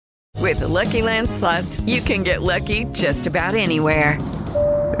With the Lucky Land Slots, you can get lucky just about anywhere.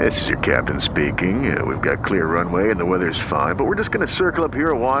 This is your captain speaking. We've got clear runway and the weather's fine, but we're just going to circle up here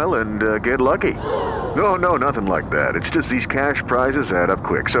a while and get lucky. No, nothing like that. It's just these cash prizes add up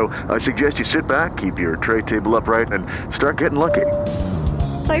quick. So I suggest you sit back, keep your tray table upright, and start getting lucky.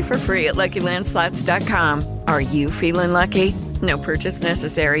 Play for free at LuckyLandSlots.com. Are you feeling lucky? No purchase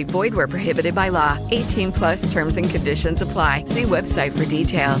necessary. Void where prohibited by law. 18 plus terms and conditions apply. See website for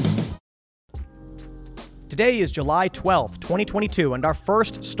details. Today is July 12th, 2022, and our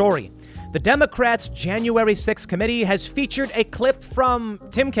first story. The Democrats' January 6th committee has featured a clip from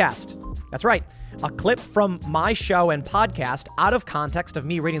Timcast. That's right, a clip from my show and podcast out of context of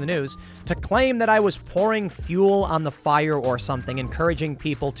me reading the news to claim that I was pouring fuel on the fire or something, encouraging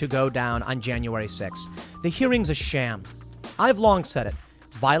people to go down on January 6th. The hearing's a sham. I've long said it.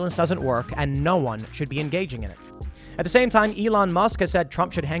 Violence doesn't work, and no one should be engaging in it. At the same time, Elon Musk has said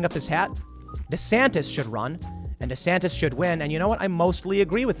Trump should hang up his hat. DeSantis should run, and DeSantis should win. And you know what? I mostly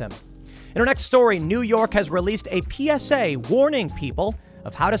agree with him. In our next story, New York has released a PSA warning people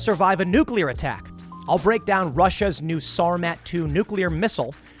of how to survive a nuclear attack. I'll break down Russia's new Sarmat-2 nuclear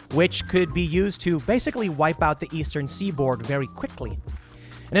missile, which could be used to basically wipe out the eastern seaboard very quickly.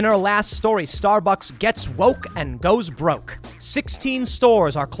 And in our last story, Starbucks gets woke and goes broke. 16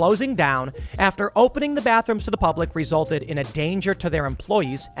 stores are closing down after opening the bathrooms to the public resulted in a danger to their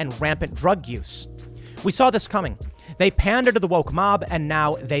employees and rampant drug use. We saw this coming. They pander to the woke mob, and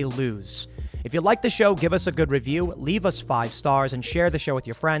now they lose. If you like the show, give us a good review, leave us 5 stars, and share the show with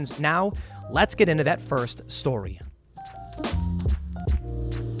your friends. Now, let's get into that first story.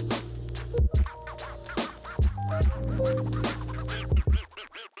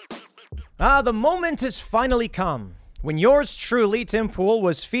 The moment has finally come when yours truly, Tim Pool,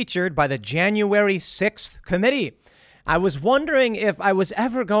 was featured by the January 6th committee. I was wondering if I was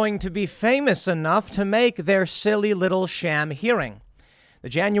ever going to be famous enough to make their silly little sham hearing. The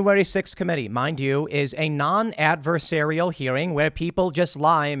January 6th committee, mind you, is a non-adversarial hearing where people just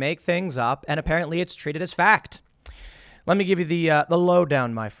lie, make things up, and apparently it's treated as fact. Let me give you the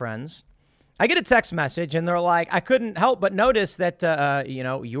lowdown, my friends. I get a text message and they're like, I couldn't help but notice that,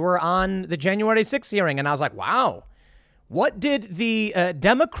 you were on the January 6th hearing. And I was like, wow, what did the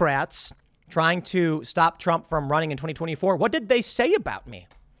Democrats trying to stop Trump from running in 2024, what did they say about me?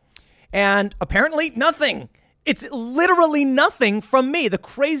 And apparently nothing. It's literally nothing from me. The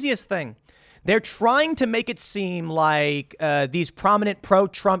craziest thing. They're trying to make it seem like these prominent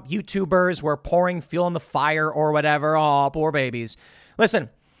pro-Trump YouTubers were pouring fuel on the fire or whatever. Oh, poor babies.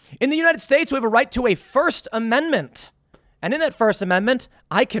 Listen. In the United States, we have a right to a First Amendment. And in that First Amendment,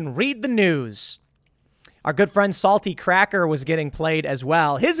 I can read the news. Our good friend Salty Cracker was getting played as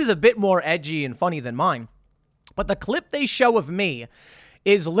well. His is a bit more edgy and funny than mine. But the clip they show of me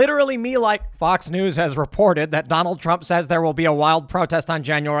is literally me like, Fox News has reported that Donald Trump says there will be a wild protest on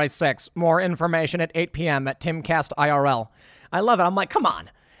January 6th. More information at 8 p.m. at Timcast IRL. I love it. I'm like, come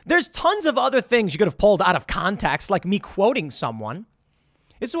on. There's tons of other things you could have pulled out of context, like me quoting someone.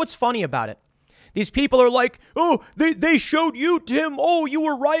 This is what's funny about it. These people are like, oh, they showed you, Tim. Oh, you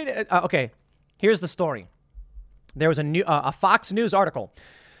were right. Okay, here's the story. There was a Fox News article.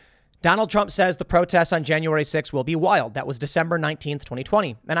 Donald Trump says the protests on January 6th will be wild. That was December 19th,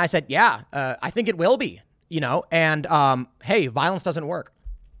 2020. And I said, yeah, I think it will be, and hey, violence doesn't work.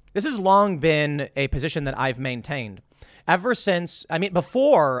 This has long been a position that I've maintained ever since,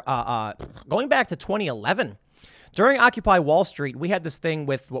 before going back to 2011. During Occupy Wall Street, we had this thing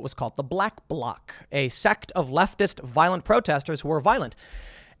with what was called the Black Bloc, a sect of leftist violent protesters who were violent.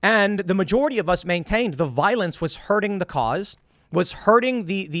 And the majority of us maintained the violence was hurting the cause, was hurting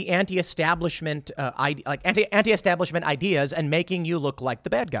the anti-establishment anti-establishment ideas and making you look like the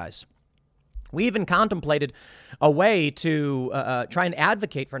bad guys. We even contemplated a way to try and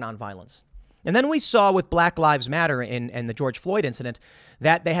advocate for nonviolence. And then we saw with Black Lives Matter in the George Floyd incident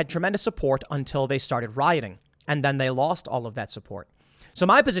that they had tremendous support until they started rioting. And then they lost all of that support. So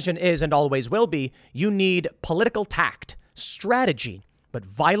my position is, and always will be, you need political tact, strategy, but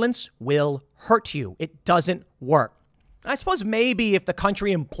violence will hurt you. It doesn't work. I suppose maybe if the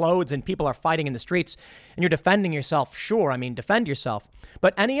country implodes and people are fighting in the streets and you're defending yourself, sure, defend yourself.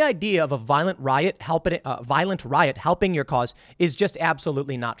 But any idea of a violent riot helping your cause is just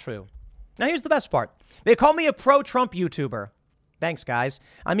absolutely not true. Now, here's the best part. They call me a pro-Trump YouTuber. Thanks, guys.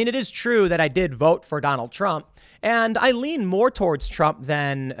 It is true that I did vote for Donald Trump, and I lean more towards Trump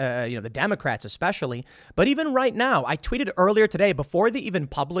than, the Democrats especially. But even right now, I tweeted earlier today, before they even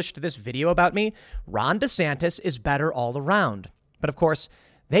published this video about me, Ron DeSantis is better all around. But of course,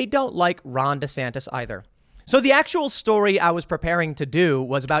 they don't like Ron DeSantis either. So the actual story I was preparing to do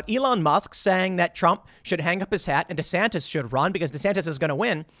was about Elon Musk saying that Trump should hang up his hat and DeSantis should run because DeSantis is going to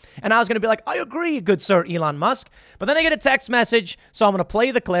win. And I was going to be like, I agree, good sir, Elon Musk. But then I get a text message, so I'm going to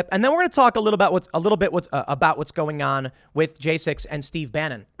play the clip, and then we're going to talk a little bit about what's going on with J6 and Steve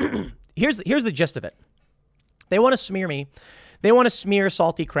Bannon. Here's the gist of it. They want to smear me. They want to smear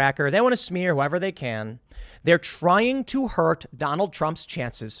Salty Cracker. They want to smear whoever they can. They're trying to hurt Donald Trump's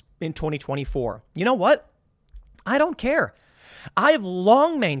chances in 2024. You know what? I don't care. I have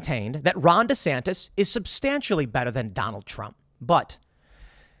long maintained that Ron DeSantis is substantially better than Donald Trump. But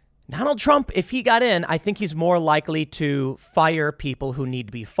Donald Trump, if he got in, I think he's more likely to fire people who need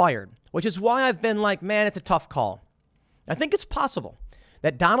to be fired, which is why I've been like, man, it's a tough call. I think it's possible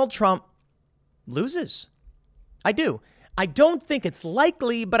that Donald Trump loses. I do. I don't think it's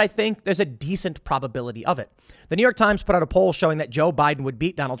likely, but I think there's a decent probability of it. The New York Times put out a poll showing that Joe Biden would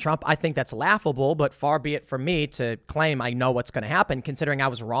beat Donald Trump. I think that's laughable, but far be it from me to claim I know what's going to happen, considering I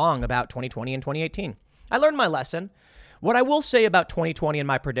was wrong about 2020 and 2018. I learned my lesson. What I will say about 2020 and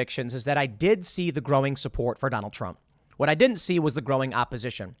my predictions is that I did see the growing support for Donald Trump. What I didn't see was the growing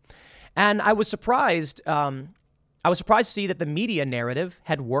opposition. And I was surprised. I was surprised to see that the media narrative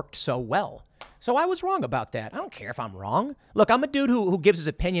had worked so well. So I was wrong about that. I don't care if I'm wrong. Look, I'm a dude who gives his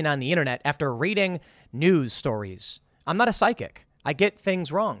opinion on the internet after reading news stories. I'm not a psychic. I get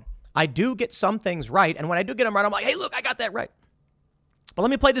things wrong. I do get some things right. And when I do get them right, I'm like, hey, look, I got that right. But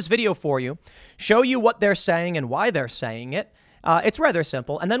let me play this video for you, show you what they're saying and why they're saying it. It's rather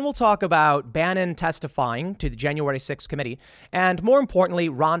simple. And then we'll talk about Bannon testifying to the January 6th committee. And more importantly,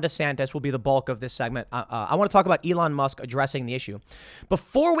 Ron DeSantis will be the bulk of this segment. I want to talk about Elon Musk addressing the issue.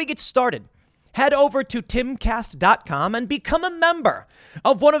 Before we get started, head over to timcast.com and become a member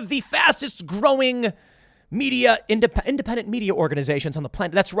of one of the fastest growing independent media organizations on the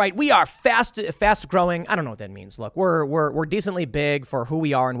planet. That's right. We are fast growing. I don't know what that means. Look, we're decently big for who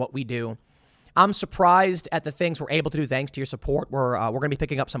we are and what we do. I'm surprised at the things we're able to do thanks to your support. We're going to be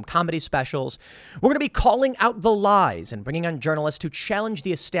picking up some comedy specials. We're going to be calling out the lies and bringing on journalists who challenge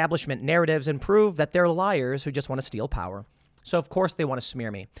the establishment narratives and prove that they're liars who just want to steal power. So, of course, they want to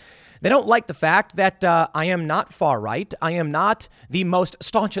smear me. They don't like the fact that I am not far right. I am not the most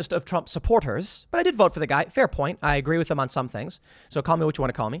staunchest of Trump supporters, but I did vote for the guy. Fair point. I agree with him on some things. So call me what you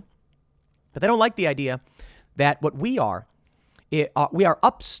want to call me. But they don't like the idea that what we are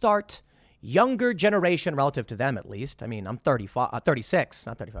upstart, younger generation relative to them, at least. I mean, I'm 36,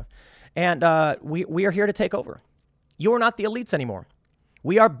 not 35. And we are here to take over. You are not the elites anymore.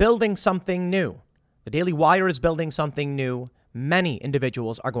 We are building something new. The Daily Wire is building something new. Many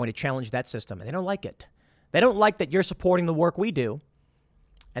individuals are going to challenge that system, and they don't like it. They don't like that you're supporting the work we do,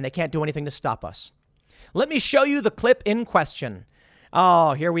 and they can't do anything to stop us. Let me show you the clip in question.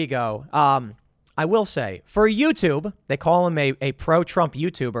 Oh, here we go. I will say, for YouTube, they call him a pro-Trump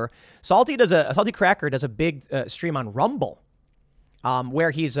YouTuber. Salty Cracker does a big stream on Rumble,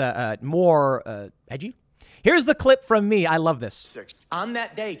 where he's more edgy. Here's the clip from me. I love this. On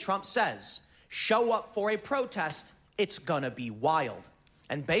that day, Trump says, show up for a protest. It's going to be wild.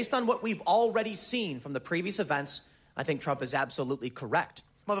 And based on what we've already seen from the previous events, I think Trump is absolutely correct.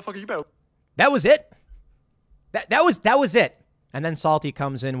 Motherfucker, you better. That was it. That was it. And then Salty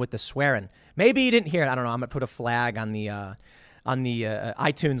comes in with the swearing. Maybe you didn't hear it. I don't know. I'm going to put a flag on the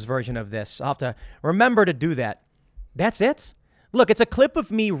iTunes version of this. I'll have to remember to do that. That's it. Look, it's a clip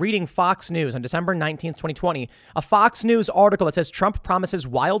of me reading Fox News on December 19th, 2020, a Fox News article that says Trump promises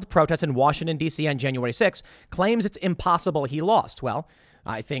wild protests in Washington, D.C. on January 6th, claims it's impossible he lost. Well,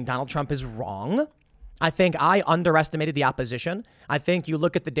 I think Donald Trump is wrong. I think I underestimated the opposition. I think you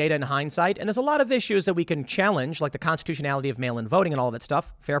look at the data in hindsight, and there's a lot of issues that we can challenge, like the constitutionality of mail-in voting and all of that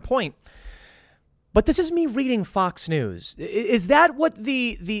stuff. Fair point. But this is me reading Fox News. Is that what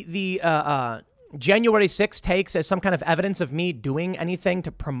the January 6th takes as some kind of evidence of me doing anything to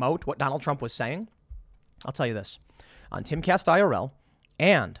promote what Donald Trump was saying? I'll tell you this. On Timcast IRL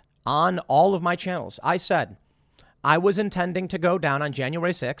and on all of my channels, I said I was intending to go down on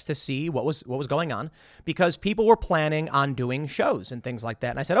January 6th to see what was going on because people were planning on doing shows and things like that.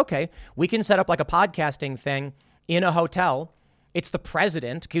 And I said, okay, we can set up like a podcasting thing in a hotel. It's the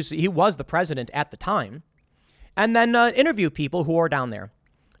president, because he was the president at the time, and then interview people who are down there.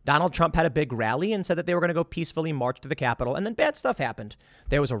 Donald Trump had a big rally and said that they were going to go peacefully march to the Capitol. And then bad stuff happened.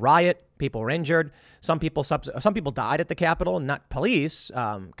 There was a riot. People were injured. Some people died at the Capitol, not police.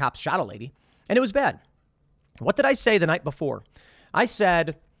 Cops shot a lady. And it was bad. What did I say the night before? I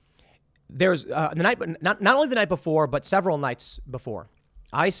said not only the night before, but several nights before.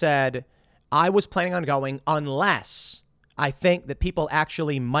 I said I was planning on going unless I think that people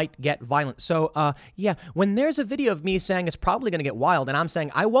actually might get violent. So, yeah, when there's a video of me saying it's probably going to get wild and I'm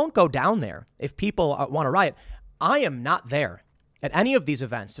saying I won't go down there if people want to riot, I am not there at any of these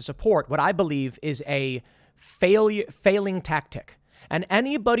events to support what I believe is a failing tactic. And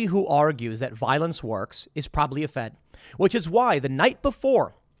anybody who argues that violence works is probably a Fed, which is why the night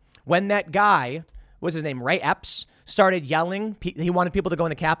before, when that guy, what's his name, Ray Epps, started yelling, he wanted people to go in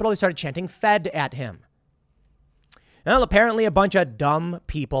the Capitol, they started chanting Fed at him. Well, apparently a bunch of dumb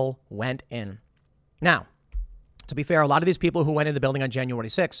people went in. Now, to be fair, a lot of these people who went in the building on January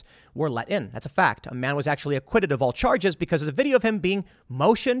 6th were let in. That's a fact. A man was actually acquitted of all charges because there's a video of him being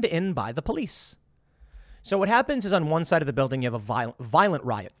motioned in by the police. So what happens is on one side of the building, you have a violent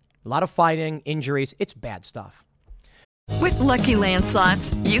riot. A lot of fighting, injuries. It's bad stuff. With Lucky Land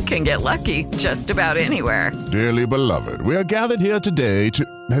Slots, you can get lucky just about anywhere. Dearly beloved, we are gathered here today to...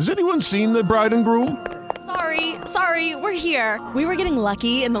 Has anyone seen the bride and groom? Sorry, we're here. We were getting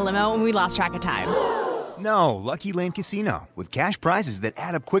lucky in the limo and we lost track of time. No, Lucky Land Casino, with cash prizes that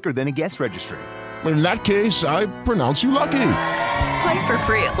add up quicker than a guest registry. In that case, I pronounce you lucky. Play for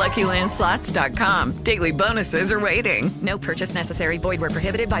free at LuckyLandSlots.com. Daily bonuses are waiting. No purchase necessary. Void where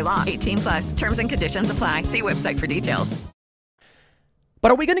prohibited by law. 18+. Terms and conditions apply. See website for details.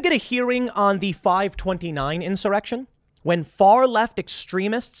 But are we going to get a hearing on the 529 insurrection? When far left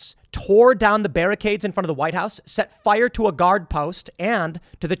extremists tore down the barricades in front of the White House, set fire to a guard post and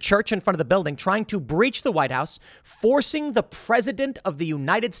to the church in front of the building, trying to breach the White House, forcing the president of the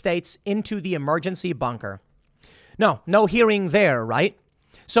United States into the emergency bunker. No hearing there, right?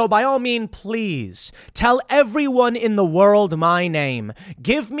 So by all means, please tell everyone in the world my name.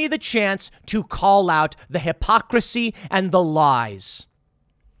 Give me the chance to call out the hypocrisy and the lies.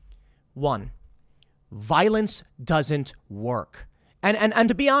 1. Violence doesn't work. And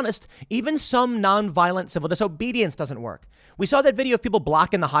to be honest, even some nonviolent civil disobedience doesn't work. We saw that video of people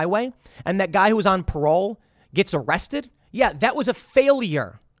blocking the highway and that guy who was on parole gets arrested. Yeah, that was a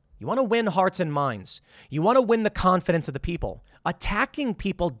failure. You want to win hearts and minds. You want to win the confidence of the people. Attacking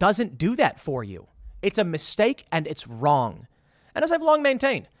people doesn't do that for you. It's a mistake and it's wrong. And as I've long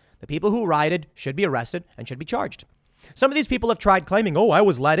maintained, the people who rioted should be arrested and should be charged. Some of these people have tried claiming, I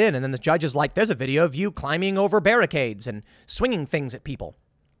was let in. And then the judge is like, there's a video of you climbing over barricades and swinging things at people.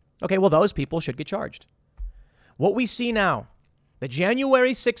 Okay, well, those people should get charged. What we see now, the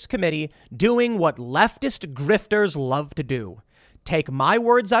January 6th committee doing what leftist grifters love to do. Take my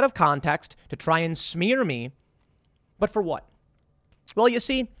words out of context to try and smear me. But for what? Well, you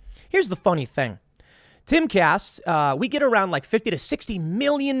see, here's the funny thing. Timcast, we get around like 50 to 60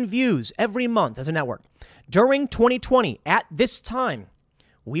 million views every month as a network. During 2020, at this time,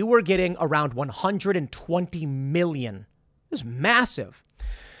 we were getting around 120 million. It was massive.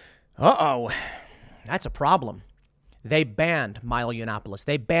 That's a problem. They banned Milo Yiannopoulos.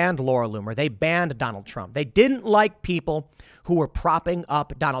 They banned Laura Loomer. They banned Donald Trump. They didn't like people who were propping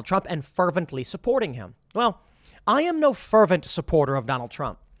up Donald Trump and fervently supporting him. Well, I am no fervent supporter of Donald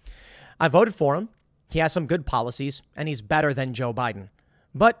Trump. I voted for him. He has some good policies, and he's better than Joe Biden.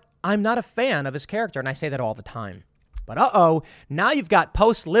 But I'm not a fan of his character, and I say that all the time. But now you've got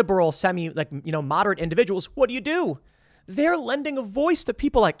post-liberal, moderate individuals. What do? They're lending a voice to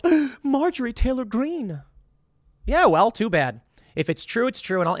people like Marjorie Taylor Greene. Yeah, well, too bad. If it's true, it's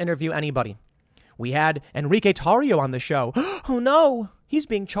true, and I'll interview anybody. We had Enrique Tarrio on the show. Oh, no, he's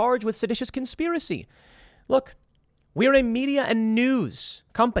being charged with seditious conspiracy. Look, we're a media and news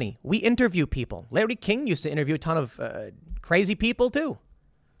company. We interview people. Larry King used to interview a ton of crazy people, too.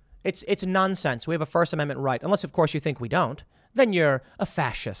 It's nonsense. We have a First Amendment right. Unless, of course, you think we don't. Then you're a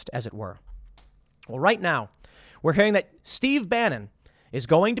fascist, as it were. Well, right now, we're hearing that Steve Bannon is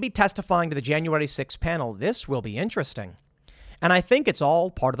going to be testifying to the January 6th panel. This will be interesting. And I think it's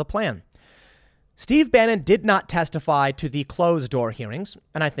all part of the plan. Steve Bannon did not testify to the closed-door hearings,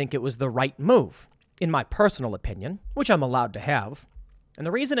 and I think it was the right move, in my personal opinion, which I'm allowed to have. And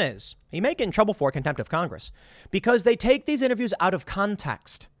the reason is, he may get in trouble for contempt of Congress, because they take these interviews out of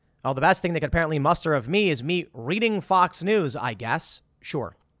context. Oh, the best thing they could apparently muster of me is me reading Fox News, I guess.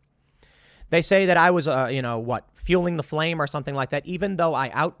 Sure. They say that I was, fueling the flame or something like that, even though I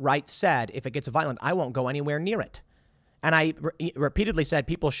outright said if it gets violent, I won't go anywhere near it. And I repeatedly said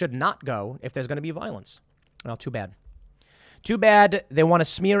people should not go if there's going to be violence. Well, too bad. Too bad. They want to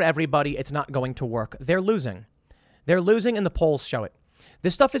smear everybody. It's not going to work. They're losing. They're losing, and the polls show it.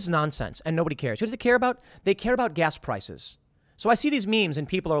 This stuff is nonsense, and nobody cares. What do they care about? They care about gas prices. So I see these memes, and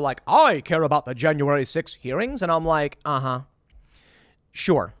people are like, I care about the January 6th hearings. And I'm like,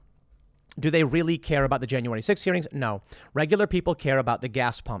 Sure. Do they really care about the January 6th hearings? No. Regular people care about the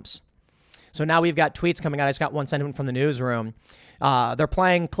gas pumps. So now we've got tweets coming out. I just got one sent from the newsroom. They're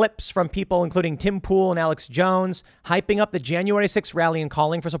playing clips from people, including Tim Pool and Alex Jones, hyping up the January 6th rally and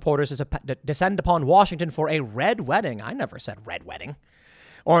calling for supporters to descend upon Washington for a red wedding. I never said red wedding.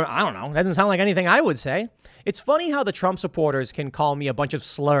 Or, I don't know, that doesn't sound like anything I would say. It's funny how the Trump supporters can call me a bunch of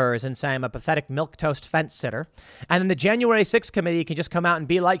slurs and say I'm a pathetic milquetoast fence sitter. And then the January 6th committee can just come out and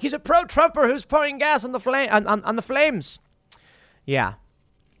be like, he's a pro-Trumper who's pouring gas on the flames. Yeah.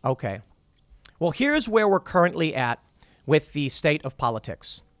 Okay. Well, here's where we're currently at with the state of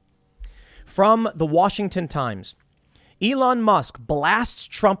politics. From the Washington Times, Elon Musk blasts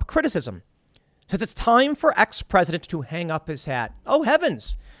Trump criticism. Says it's time for ex-president to hang up his hat. Oh,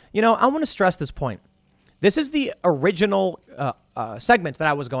 heavens. You know, I want to stress this point. This is the original segment that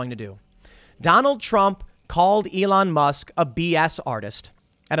I was going to do. Donald Trump called Elon Musk a BS artist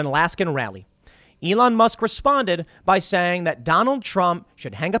at an Alaskan rally. Elon Musk responded by saying that Donald Trump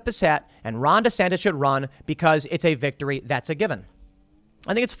should hang up his hat and Ron DeSantis should run because it's a victory that's a given.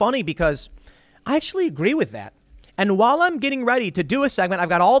 I think it's funny because I actually agree with that. And while I'm getting ready to do a segment, I've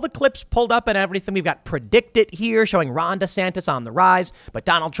got all the clips pulled up and everything. We've got Predict It here showing Ron DeSantis on the rise, but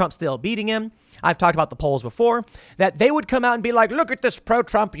Donald Trump still beating him. I've talked about the polls before, that they would come out and be like, look at this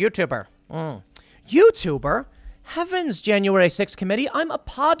pro-Trump YouTuber. YouTuber? Heavens, January 6th committee. I'm a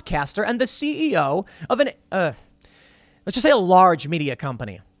podcaster and the CEO of an, let's just say a large media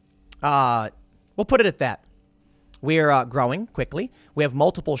company. We'll put it at that. We're growing quickly. We have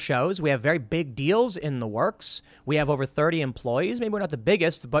multiple shows. We have very big deals in the works. We have over 30 employees. Maybe we're not the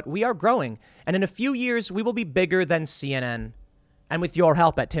biggest, but we are growing. And in a few years, we will be bigger than CNN. And with your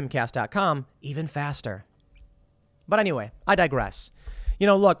help at timcast.com, even faster. But anyway, I digress. You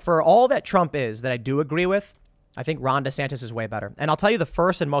know, look, for all that Trump is that I do agree with, I think Ron DeSantis is way better. And I'll tell you the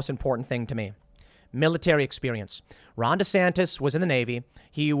first and most important thing to me. Military experience. Ron DeSantis was in the Navy.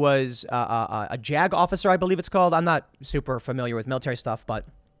 He was a JAG officer, I believe it's called. I'm not super familiar with military stuff, but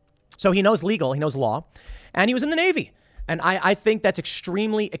so he knows legal, he knows law, and he was in the Navy. And I think that's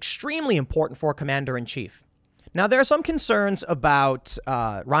extremely, extremely important for a commander-in-chief. Now, there are some concerns about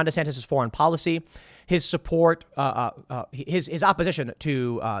Ron DeSantis' foreign policy, his support, his opposition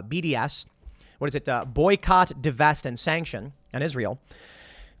to BDS. What is it? Boycott, divest, and sanction on Israel.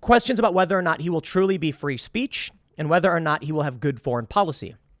 Questions about whether or not he will truly be free speech and whether or not he will have good foreign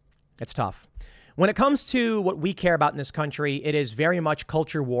policy. It's tough. When it comes to what we care about in this country, it is very much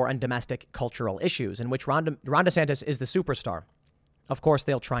culture war and domestic cultural issues in which Ron DeSantis is the superstar. Of course,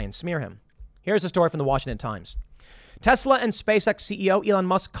 they'll try and smear him. Here's a story from the Washington Times. Tesla and SpaceX CEO Elon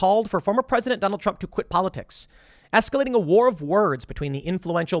Musk called for former President Donald Trump to quit politics, escalating a war of words between the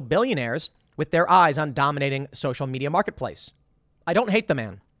influential billionaires with their eyes on dominating social media marketplace. I don't hate the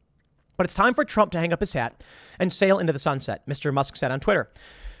man, but it's time for Trump to hang up his hat and sail into the sunset, Mr. Musk said on Twitter.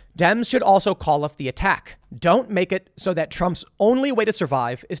 Dems should also call off the attack. Don't make it so that Trump's only way to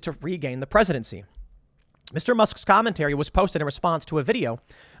survive is to regain the presidency. Mr. Musk's commentary was posted in response to a video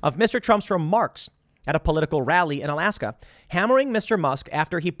of Mr. Trump's remarks at a political rally in Alaska, hammering Mr. Musk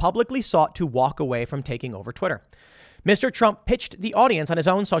after he publicly sought to walk away from taking over Twitter. Mr. Trump pitched the audience on his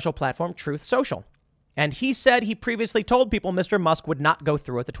own social platform, Truth Social. And he said he previously told people Mr. Musk would not go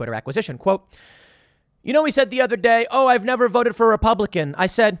through with the Twitter acquisition. Quote, you know, he said the other day, oh, I've never voted for a Republican. I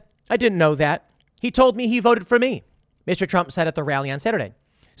said, I didn't know that. He told me he voted for me, Mr. Trump said at the rally on Saturday.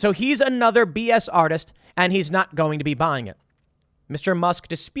 So he's another BS artist and he's not going to be buying it. Mr. Musk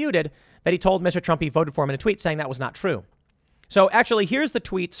disputed that he told Mr. Trump he voted for him in a tweet, saying that was not true. So actually, here's the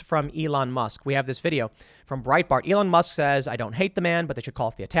tweets from Elon Musk. We have this video from Breitbart. Elon Musk says, I don't hate the man, but they should call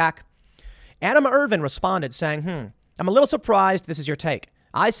off the attack. Adam Irvin responded saying, I'm a little surprised this is your take.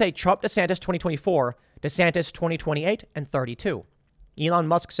 I say Trump DeSantis 2024, DeSantis 2028 and 32. Elon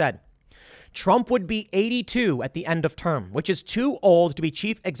Musk said, Trump would be 82 at the end of term, which is too old to be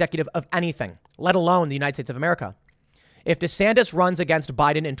chief executive of anything, let alone the United States of America. If DeSantis runs against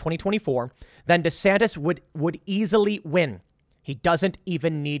Biden in 2024, then DeSantis would easily win. He doesn't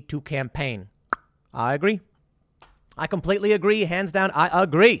even need to campaign. I agree. I completely agree. Hands down, I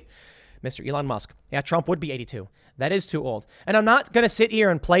agree. Mr. Elon Musk. Yeah, Trump would be 82. That is too old. And I'm not going to sit here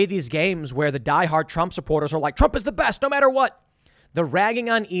and play these games where the diehard Trump supporters are like, Trump is the best no matter what. The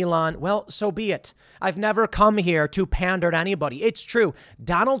ragging on Elon, well, so be it. I've never come here to pander to anybody. It's true.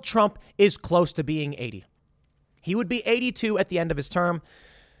 Donald Trump is close to being 80. He would be 82 at the end of his term.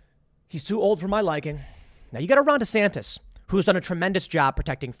 He's too old for my liking. Now you got a Ron DeSantis, who's done a tremendous job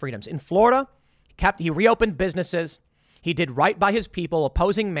protecting freedoms. In Florida, he reopened businesses. He did right by his people,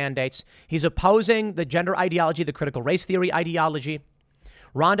 opposing mandates. He's opposing the gender ideology, the critical race theory ideology.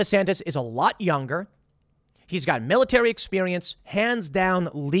 Ron DeSantis is a lot younger. He's got military experience, hands down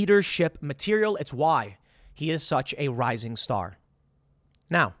leadership material. It's why he is such a rising star.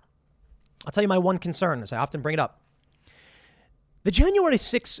 Now, I'll tell you my one concern, as I often bring it up. The January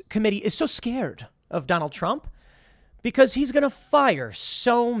 6th committee is so scared of Donald Trump because he's going to fire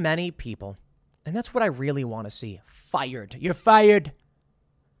so many people. And that's what I really want to see. Fired. You're fired.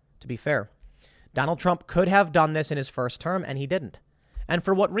 To be fair, Donald Trump could have done this in his first term, and he didn't. And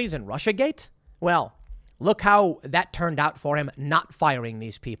for what reason? Russiagate? Well, look how that turned out for him, not firing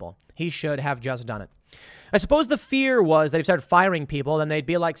these people. He should have just done it. I suppose the fear was that if he started firing people, then they'd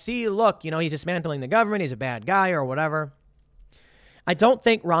be like, see, look, he's dismantling the government. He's a bad guy or whatever. I don't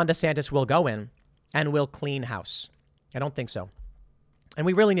think Ron DeSantis will go in and will clean house. I don't think so. And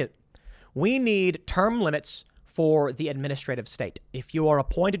we really need it. We need term limits for the administrative state. If you are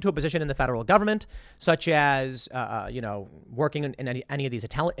appointed to a position in the federal government, such as, working in any of these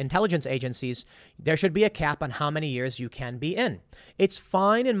intelligence agencies, there should be a cap on how many years you can be in. It's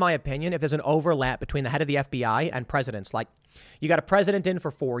fine, in my opinion, if there's an overlap between the head of the FBI and presidents. Like, you got a president in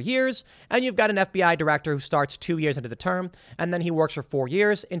for 4 years, and you've got an FBI director who starts 2 years into the term, and then he works for 4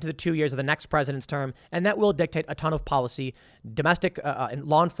 years into the 2 years of the next president's term, and that will dictate a ton of policy, domestic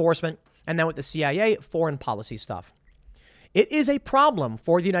law enforcement, and then with the CIA, foreign policy stuff. It is a problem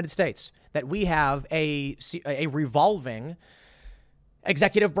for the United States that we have a revolving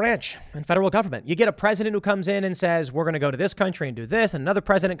executive branch and federal government. You get a president who comes in and says, we're going to go to this country and do this. And another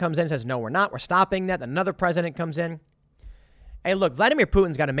president comes in and says, no, we're not. We're stopping that. Another president comes in. Hey, look, Vladimir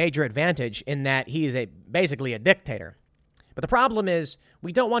Putin's got a major advantage in that he's basically a dictator. But the problem is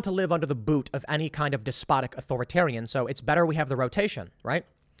we don't want to live under the boot of any kind of despotic authoritarian. So it's better we have the rotation, right?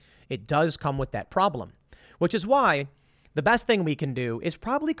 It does come with that problem, which is why the best thing we can do is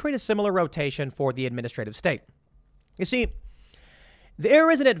probably create a similar rotation for the administrative state. You see, there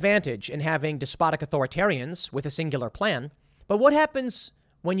is an advantage in having despotic authoritarians with a singular plan, but what happens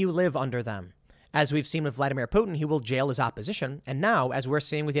when you live under them? As we've seen with Vladimir Putin, he will jail his opposition, and now, as we're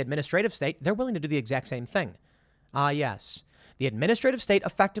seeing with the administrative state, they're willing to do the exact same thing. Yes, the administrative state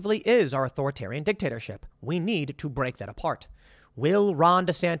effectively is our authoritarian dictatorship. We need to break that apart. Will Ron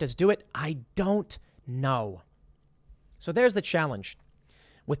DeSantis do it? I don't know. So there's the challenge.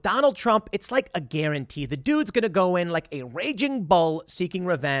 With Donald Trump, it's like a guarantee. The dude's going to go in like a raging bull seeking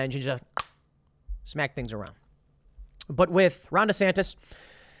revenge and just smack things around. But with Ron DeSantis,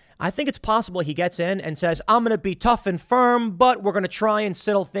 I think it's possible he gets in and says, I'm going to be tough and firm, but we're going to try and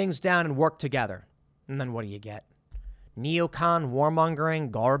settle things down and work together. And then what do you get? Neocon, warmongering,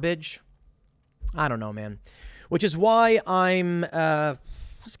 garbage? I don't know, man. Which is why I'm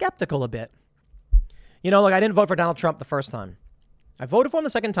skeptical a bit. Look, I didn't vote for Donald Trump the first time. I voted for him the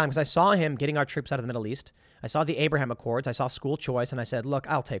second time because I saw him getting our troops out of the Middle East. I saw the Abraham Accords. I saw school choice. And I said, look,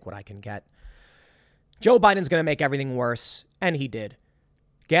 I'll take what I can get. Joe Biden's going to make everything worse. And he did.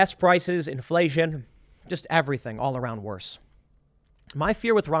 Gas prices, inflation, just everything all around worse. My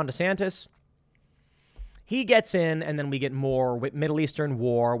fear with Ron DeSantis, he gets in and then we get more with Middle Eastern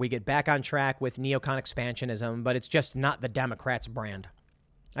war. We get back on track with neocon expansionism, but it's just not the Democrats' brand.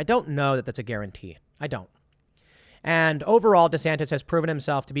 I don't know that that's a guarantee. I don't. And overall, DeSantis has proven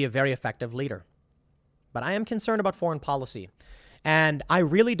himself to be a very effective leader. But I am concerned about foreign policy. And I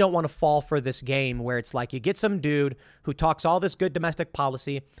really don't want to fall for this game where it's like you get some dude who talks all this good domestic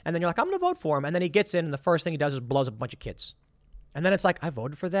policy, and then you're like, I'm going to vote for him. And then he gets in, and the first thing he does is blows up a bunch of kids. And then it's like, I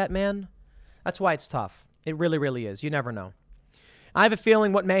voted for that man? That's why it's tough. It really, really is. You never know. I have a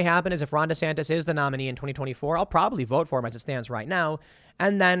feeling what may happen is if Ron DeSantis is the nominee in 2024, I'll probably vote for him as it stands right now,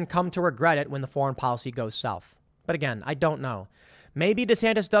 and then come to regret it when the foreign policy goes south. But again, I don't know. Maybe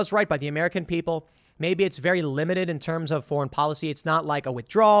DeSantis does right by the American people. Maybe it's very limited in terms of foreign policy. It's not like a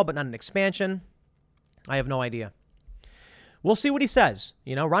withdrawal, but not an expansion. I have no idea. We'll see what he says.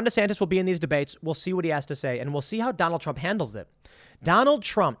 Ron DeSantis will be in these debates. We'll see what he has to say, and we'll see how Donald Trump handles it. Donald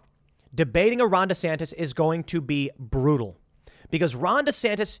Trump debating a Ron DeSantis is going to be brutal because Ron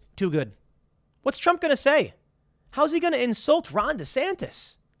DeSantis, too good. What's Trump going to say? How's he going to insult Ron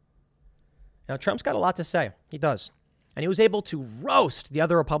DeSantis? Now, Trump's got a lot to say. He does. And he was able to roast the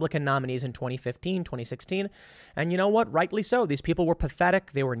other Republican nominees in 2015, 2016. And you know what? Rightly so. These people were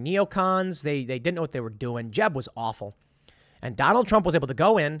pathetic. They were neocons. They didn't know what they were doing. Jeb was awful. And Donald Trump was able to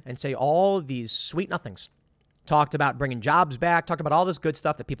go in and say all these sweet nothings. Talked about bringing jobs back, talked about all this good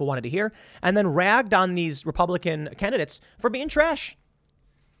stuff that people wanted to hear, and then ragged on these Republican candidates for being trash.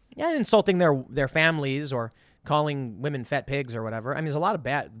 Yeah, insulting their families or calling women fat pigs or whatever. I mean, there's a lot of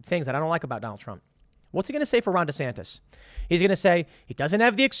bad things that I don't like about Donald Trump. What's he going to say for Ron DeSantis? He's going to say he doesn't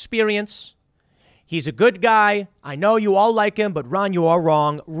have the experience. He's a good guy. I know you all like him, but Ron, you are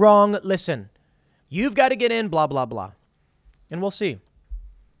wrong. Wrong. Listen, You've got to get in, blah, blah, blah. And we'll see.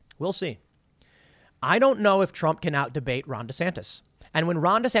 We'll see. I don't know if Trump can out-debate Ron DeSantis. And when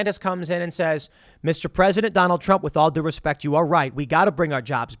Ron DeSantis comes in and says, Mr. President Donald Trump, with all due respect, you are right. We got to bring our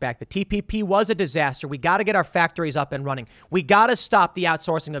jobs back. The TPP was a disaster. We got to get our factories up and running. We got to stop the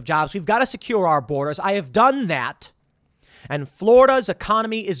outsourcing of jobs. We've got to secure our borders. I have done that. And Florida's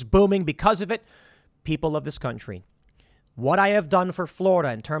economy is booming because of it. People of this country, what I have done for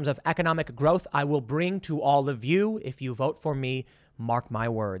Florida in terms of economic growth, I will bring to all of you if you vote for me. Mark my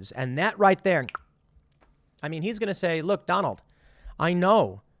words. And that right there, I mean, he's going to say, look, Donald, I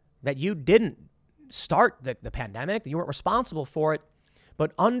know that you didn't start the pandemic, that you weren't responsible for it,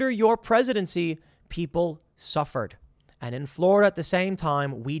 but under your presidency, people suffered. And in Florida at the same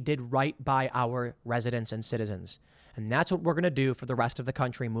time, we did right by our residents and citizens. And that's what we're going to do for the rest of the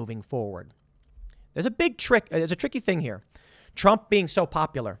country moving forward. There's a big trick. There's a tricky thing here. Trump being so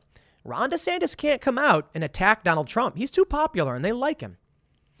popular. Ron DeSantis can't come out and attack Donald Trump. He's too popular and they like him.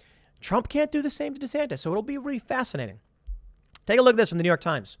 Trump can't do the same to DeSantis, so it'll be really fascinating. Take a look at this from the New York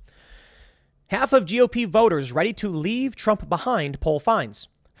Times. Half of GOP voters ready to leave Trump behind, poll finds.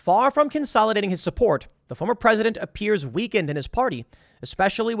 Far from consolidating his support, the former president appears weakened in his party,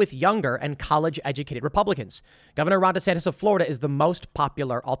 especially with younger and college-educated Republicans. Governor Ron DeSantis of Florida is the most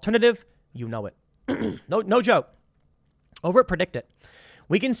popular alternative. You know it. No joke. Over at PredictIt,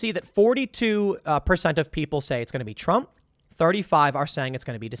 we can see that 42% of people say it's going to be Trump. 35 are saying it's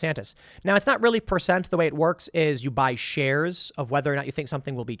going to be DeSantis. Now, it's not really percent. The way it works is you buy shares of whether or not you think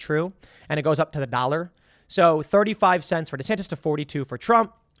something will be true, and it goes up to the dollar. So 35 cents for DeSantis to 42 for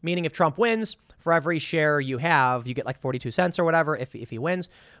Trump, meaning if Trump wins, for every share you have, you get like 42 cents or whatever if he wins.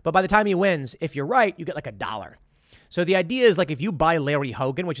 But by the time he wins, if you're right, you get like $1. So the idea is like if you buy Larry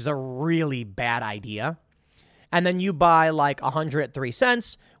Hogan, which is a really bad idea, and then you buy like 103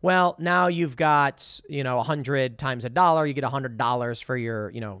 cents. Well, now you've got, 100 times $1. You get $100 for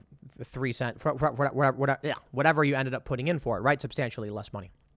your, 3 cent, whatever you ended up putting in for it, right? Substantially less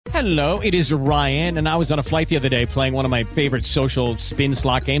money. Hello, it is Ryan, and I was on a flight the other day playing one of my favorite social spin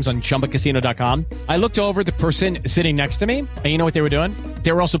slot games on ChumbaCasino.com. I looked over at the person sitting next to me, and you know what they were doing?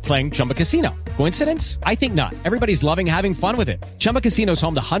 They were also playing Chumba Casino. Coincidence? I think not. Everybody's loving having fun with it. Chumba Casino is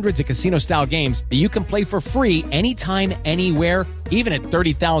home to hundreds of casino-style games that you can play for free anytime, anywhere, even at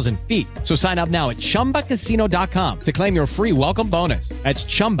 30,000 feet. So sign up now at ChumbaCasino.com to claim your free welcome bonus. That's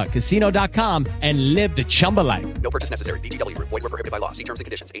ChumbaCasino.com and live the Chumba life. No purchase necessary. VGW. Void where prohibited by law. See terms and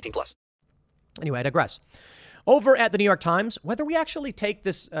conditions. 18+. Anyway, I digress. Over at the New York Times, whether we actually take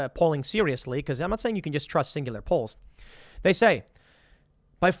this polling seriously, because I'm not saying you can just trust singular polls, they say,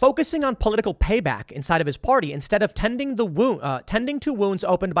 by focusing on political payback inside of his party instead of tending to wounds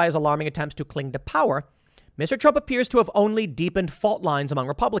opened by his alarming attempts to cling to power, Mr. Trump appears to have only deepened fault lines among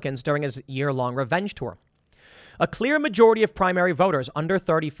Republicans during his year-long revenge tour. A clear majority of primary voters under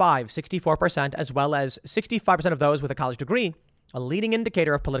 35, 64%, as well as 65% of those with a college degree, a leading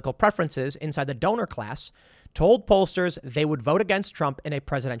indicator of political preferences inside the donor class, told pollsters they would vote against Trump in a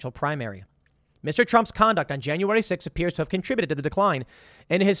presidential primary. Mr. Trump's conduct on January 6 appears to have contributed to the decline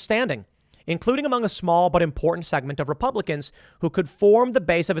in his standing, including among a small but important segment of Republicans who could form the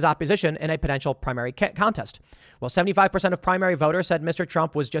base of his opposition in a potential primary contest. While 75% of primary voters said Mr.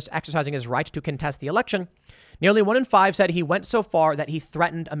 Trump was just exercising his right to contest the election, nearly 1 in 5 said he went so far that he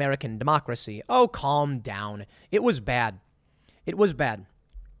threatened American democracy. Oh, calm down. It was bad. It was bad.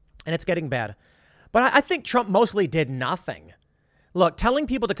 And it's getting bad. But I think Trump mostly did nothing. Look, telling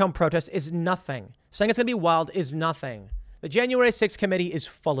people to come protest is nothing. Saying it's going to be wild is nothing. The January 6th committee is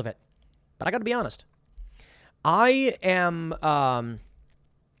full of it. But I got to be honest. I am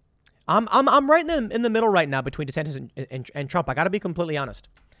I'm right in the middle right now between DeSantis and Trump. I got to be completely honest.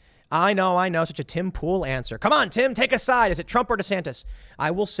 I know, such a Tim Pool answer. Come on, Tim, take a side. Is it Trump or DeSantis?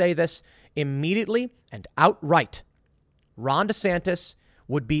 I will say this immediately and outright. Ron DeSantis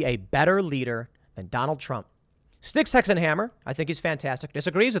would be a better leader than Donald Trump. Sticks, Hex, and Hammer, I think he's fantastic,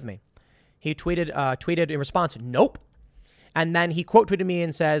 disagrees with me. He tweeted in response, nope. And then he quote tweeted me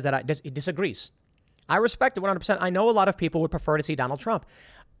and says that he disagrees. I respect it 100%. I know a lot of people would prefer to see Donald Trump.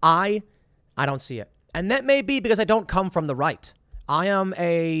 I don't see it. And that may be because I don't come from the right. I am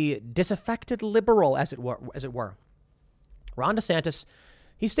a disaffected liberal, as it were. Ron DeSantis,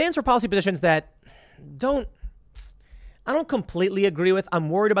 he stands for policy positions that I don't completely agree with. I'm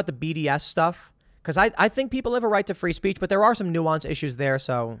worried about the BDS stuff because I think people have a right to free speech, but there are some nuance issues there.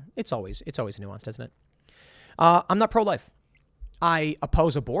 So it's always nuanced, isn't it? I'm not pro-life. I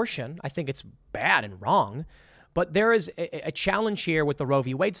oppose abortion. I think it's bad and wrong. But there is a challenge here with the Roe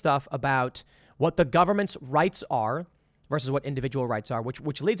v. Wade stuff about what the government's rights are versus what individual rights are,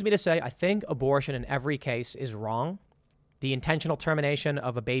 which leads me to say I think abortion in every case is wrong. The intentional termination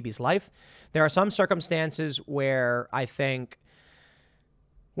of a baby's life. There are some circumstances where I think,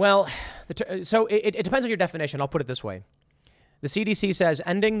 well, so it depends on your definition. I'll put it this way. The CDC says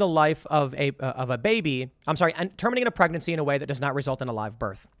ending the life of a baby, terminating a pregnancy in a way that does not result in a live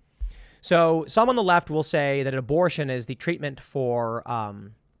birth. So some on the left will say that an abortion is the treatment for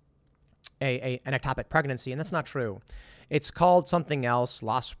an ectopic pregnancy, and that's not true. It's called something else,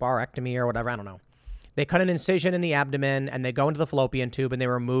 laparotomy or whatever, I don't know. They cut an incision in the abdomen and they go into the fallopian tube and they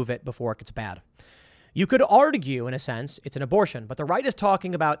remove it before it gets bad. You could argue, in a sense, it's an abortion, but the right is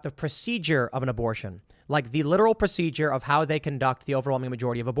talking about the procedure of an abortion, like the literal procedure of how they conduct the overwhelming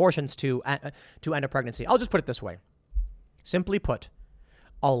majority of abortions to end a pregnancy. I'll just put it this way. Simply put,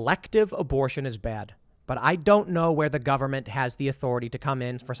 elective abortion is bad, but I don't know where the government has the authority to come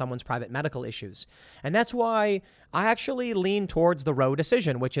in for someone's private medical issues. And that's why I actually lean towards the Roe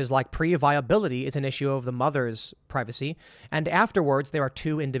decision, which is like pre-viability is an issue of the mother's privacy. And afterwards, there are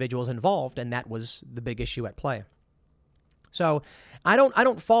two individuals involved, and that was the big issue at play. So I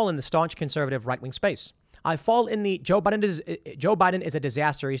don't fall in the staunch conservative right-wing space. I fall in the Joe Biden is a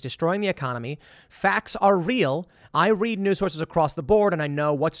disaster. He's destroying the economy. Facts are real. I read news sources across the board, and I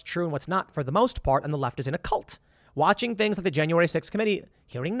know what's true and what's not for the most part, and the left is in a cult. Watching things like the January 6th committee,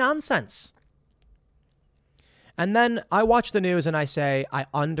 hearing nonsense. And then I watch the news and I say, I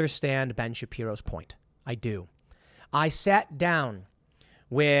understand Ben Shapiro's point. I do. I sat down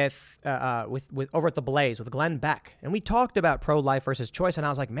with over at the Blaze with Glenn Beck, and we talked about pro-life versus choice, and I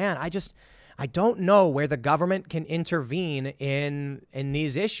was like, man, I don't know where the government can intervene in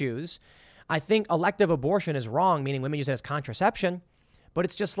these issues. I think elective abortion is wrong, meaning women use it as contraception, but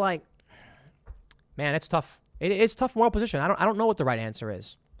it's just like, man, it's tough. It's tough moral position. I don't know what the right answer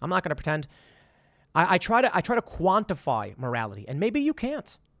is. I'm not going to pretend. I try to quantify morality, and maybe you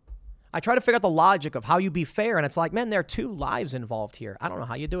can't. I try to figure out the logic of how you be fair, and it's like, man, there are two lives involved here. I don't know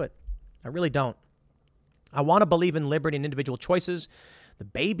how you do it. I really don't. I want to believe in liberty and individual choices. The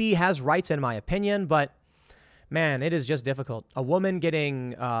baby has rights, in my opinion, but man, it is just difficult. A woman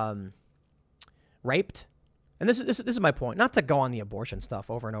getting raped, and this is my point. Not to go on the abortion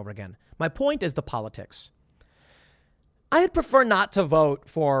stuff over and over again. My point is the politics. I'd prefer not to vote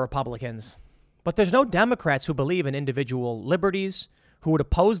for Republicans, but there's no Democrats who believe in individual liberties, who would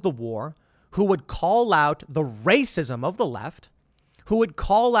oppose the war, who would call out the racism of the left, who would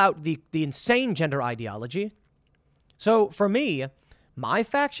call out the insane gender ideology. So for me, my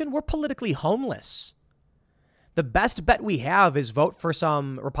faction, we're politically homeless. The best bet we have is vote for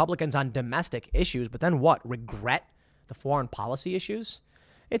some Republicans on domestic issues, but then what? Regret the foreign policy issues?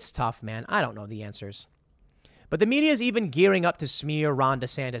 It's tough, man. I don't know the answers. But the media is even gearing up to smear Ron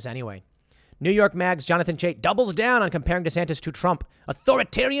DeSantis anyway. New York Mag's Jonathan Chait doubles down on comparing DeSantis to Trump.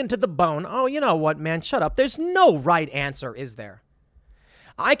 Authoritarian to the bone. Oh, you know what, man? Shut up. There's no right answer, is there?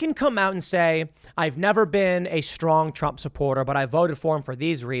 I can come out and say, I've never been a strong Trump supporter, but I voted for him for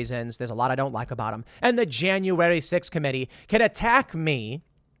these reasons. There's a lot I don't like about him. And the January 6th committee can attack me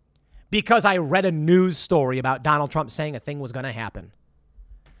because I read a news story about Donald Trump saying a thing was going to happen.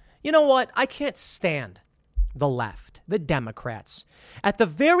 You know what? I can't stand the left, the Democrats. At the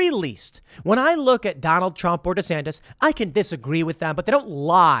very least, when I look at Donald Trump or DeSantis, I can disagree with them, but they don't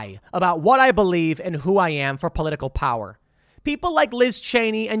lie about what I believe and who I am for political power. People like Liz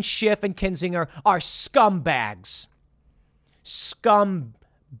Cheney and Schiff and Kinzinger are scumbags. Scumbags.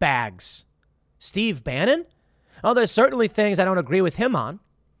 Steve Bannon? Oh, there's certainly things I don't agree with him on.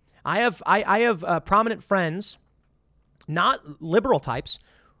 I have prominent friends, not liberal types,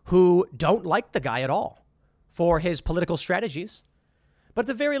 who don't like the guy at all for his political strategies. But at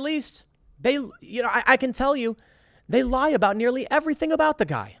the very least, I can tell you, they lie about nearly everything about the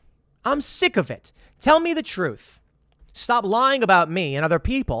guy. I'm sick of it. Tell me the truth. Stop lying about me and other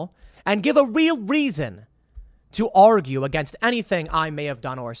people and give a real reason to argue against anything I may have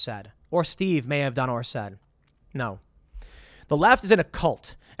done or said, or Steve may have done or said. No. The left is in a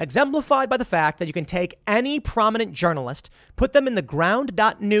cult, exemplified by the fact that you can take any prominent journalist, put them in the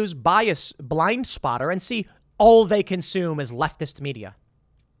ground.news bias blind spotter, and see all they consume is leftist media.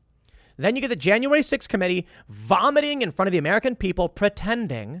 Then you get the January 6th committee vomiting in front of the American people,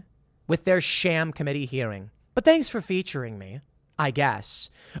 pretending with their sham committee hearing. But thanks for featuring me, I guess.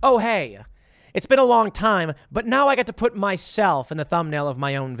 Oh, hey, it's been a long time, but now I get to put myself in the thumbnail of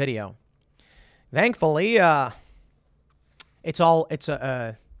my own video. Thankfully,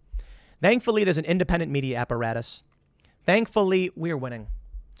 thankfully, there's an independent media apparatus. Thankfully, we're winning.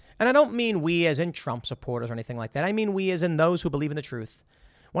 And I don't mean we as in Trump supporters or anything like that. I mean we as in those who believe in the truth.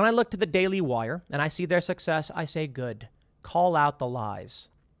 When I look to the Daily Wire and I see their success, I say good. call out the lies.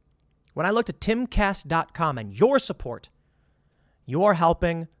 When I looked at timcast.com and your support, you're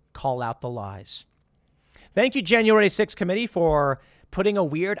helping call out the lies. Thank you, January 6th committee, for putting a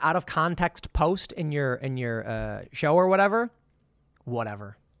weird out of context post in your show or whatever.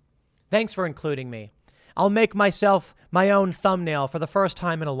 Whatever. Thanks for including me. I'll make myself my own thumbnail for the first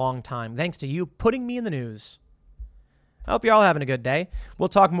time in a long time, thanks to you putting me in the news. I hope you're all having a good day. We'll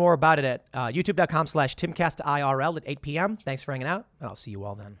talk more about it at youtube.com/TimCastIRL at 8 p.m. Thanks for hanging out, and I'll see you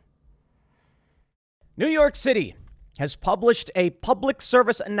all then. New York City has published a public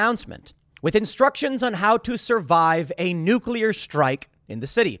service announcement with instructions on how to survive a nuclear strike in the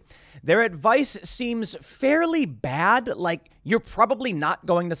city. Their advice seems fairly bad, like you're probably not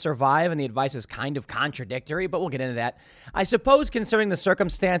going to survive, and the advice is kind of contradictory, but we'll get into that. I suppose considering the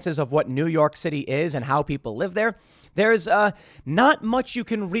circumstances of what New York City is and how people live there, there's not much you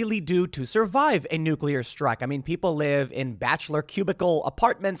can really do to survive a nuclear strike. I mean, people live in bachelor cubicle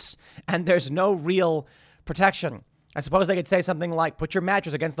apartments, and there's no real protection. I suppose they could say something like, put your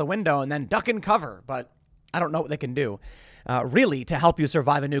mattress against the window and then duck and cover, but I don't know what they can do. Really, to help you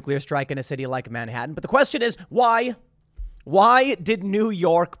survive a nuclear strike in a city like Manhattan. But the question is, why? Why did New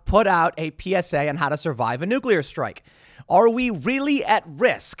York put out a PSA on how to survive a nuclear strike? Are we really at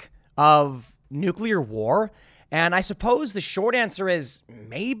risk of nuclear war? And I suppose the short answer is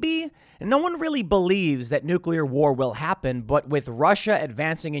maybe. No one really believes that nuclear war will happen, but with Russia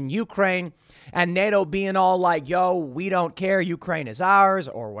advancing in Ukraine and NATO being all like, yo, we don't care, Ukraine is ours,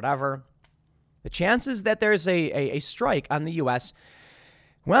 or whatever, the chances that there's a strike on the U.S.,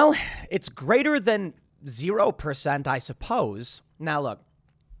 well, it's greater than 0%, I suppose. Now, look,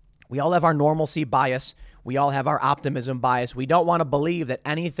 we all have our normalcy bias. We all have our optimism bias. We don't want to believe that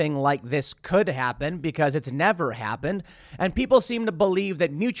anything like this could happen because it's never happened. And people seem to believe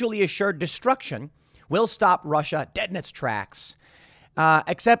that mutually assured destruction will stop Russia dead in its tracks.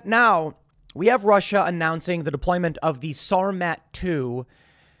 Except now we have Russia announcing the deployment of the Sarmat-2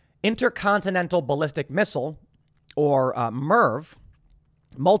 intercontinental ballistic missile, or MIRV,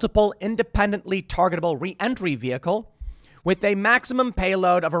 multiple independently targetable re-entry vehicle with a maximum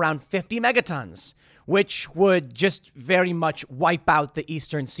payload of around 50 megatons, which would just very much wipe out the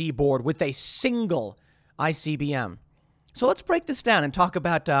eastern seaboard with a single ICBM. So let's break this down and talk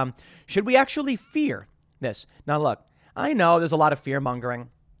about, should we actually fear this? Now, look, I know there's a lot of fear mongering.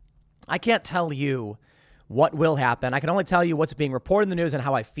 I can't tell you what will happen. I can only tell you what's being reported in the news and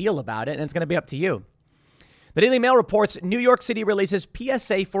how I feel about it, and it's going to be up to you. The Daily Mail reports New York City releases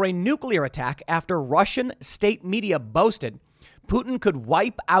PSA for a nuclear attack after Russian state media boasted Putin could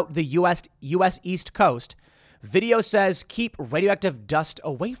wipe out the U.S. East Coast. Video says keep radioactive dust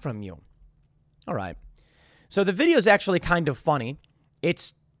away from you. All right. So the video is actually kind of funny.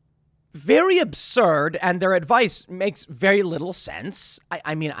 It's very absurd, and their advice makes very little sense.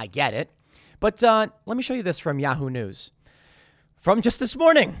 I mean, I get it. But let me show you this from Yahoo News. From just this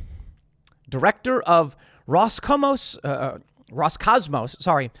morning, director of Roscosmos,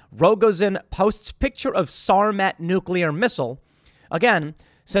 Rogozin posts picture of Sarmat nuclear missile. Again,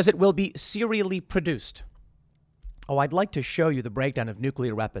 says it will be serially produced. Oh, I'd like to show you the breakdown of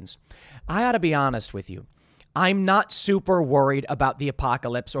nuclear weapons. I ought to be honest with you. I'm not super worried about the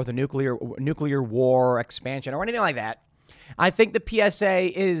apocalypse or the nuclear war expansion or anything like that. I think the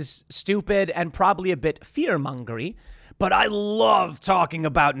PSA is stupid and probably a bit fear-mongery, but I love talking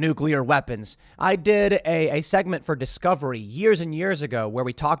about nuclear weapons. I did a segment for Discovery years and years ago where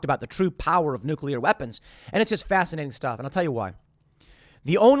we talked about the true power of nuclear weapons, and it's just fascinating stuff, and I'll tell you why.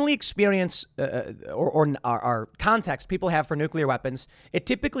 The only experience or context people have for nuclear weapons, it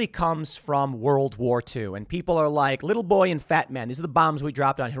typically comes from World War II. And people are like, little boy and fat man. These are the bombs we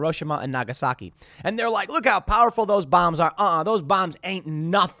dropped on Hiroshima and Nagasaki. And they're like, look how powerful those bombs are. Those bombs ain't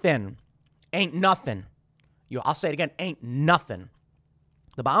nothing. Ain't nothing. I'll say it again, ain't nothing.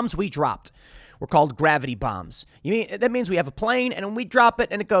 The bombs we dropped were called gravity bombs. That means we have a plane and we drop it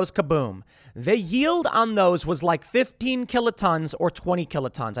and it goes kaboom. The yield on those was like 15 kilotons or 20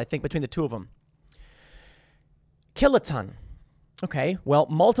 kilotons, I think, between the two of them. Kiloton. Okay, well,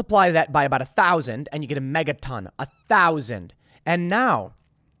 multiply that by about 1,000 and you get a megaton, 1,000. And now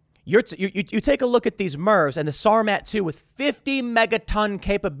you take a look at these MIRVs and the Sarmat-2 with 50 megaton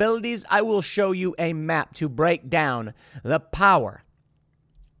capabilities. I will show you a map to break down the power.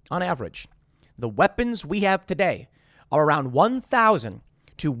 On average, the weapons we have today are around 1,000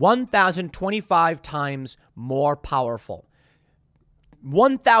 to 1,025 times more powerful.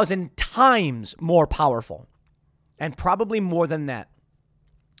 1,000 times more powerful. And probably more than that.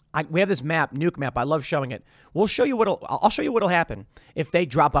 We have this map, nuke map. I love showing it. I'll show you what'll happen if they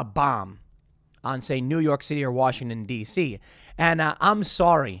drop a bomb on, say, New York City or Washington, D.C. And I'm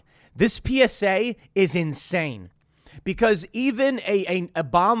sorry, this PSA is insane because even a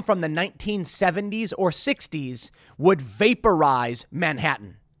bomb from the 1970s or 60s would vaporize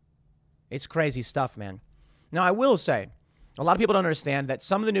Manhattan. It's crazy stuff, man. Now, I will say, a lot of people don't understand that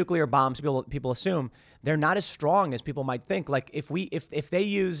some of the nuclear bombs people assume they're not as strong as people might think. Like if they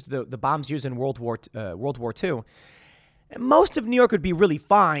used the bombs used in World War II, most of New York would be really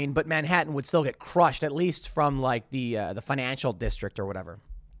fine, but Manhattan would still get crushed, at least from like the financial district or whatever.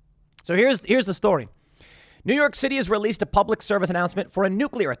 So here's the story. New York City has released a public service announcement for a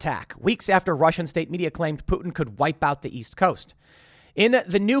nuclear attack weeks after Russian state media claimed Putin could wipe out the East Coast. In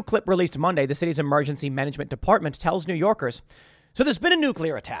the new clip released Monday, the city's emergency management department tells New Yorkers, so there's been a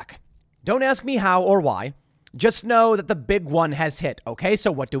nuclear attack. Don't ask me how or why. Just know that the big one has hit. Okay,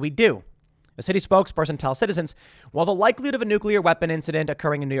 so what do we do? The city spokesperson tells citizens, while the likelihood of a nuclear weapon incident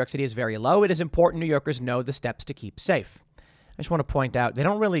occurring in New York City is very low, it is important New Yorkers know the steps to keep safe. I just want to point out, they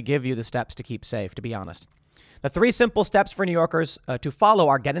don't really give you the steps to keep safe, to be honest. The 3 simple steps for New Yorkers to follow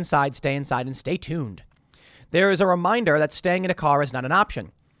are get inside, and stay tuned. There is a reminder that staying in a car is not an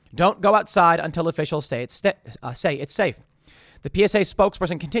option. Don't go outside until officials say it's safe. The PSA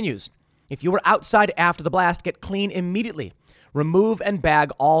spokesperson continues, if you were outside after the blast, get clean immediately. Remove and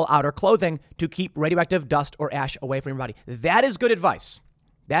bag all outer clothing to keep radioactive dust or ash away from your body. That is good advice.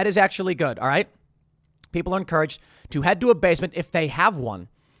 That is actually good, all right? People are encouraged to head to a basement if they have one.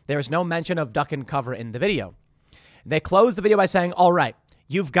 There is no mention of duck and cover in the video. They close the video by saying, all right,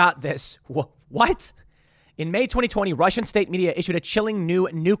 you've got this. What? In May 2020, Russian state media issued a chilling new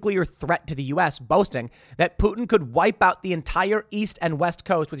nuclear threat to the U.S., boasting that Putin could wipe out the entire east and west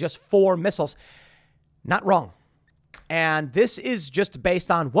coast with just 4 missiles. Not wrong. And this is just based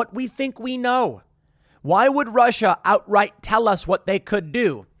on what we think we know. Why would Russia outright tell us what they could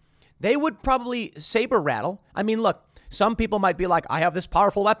do? They would probably saber rattle. I mean, look, some people might be like, I have this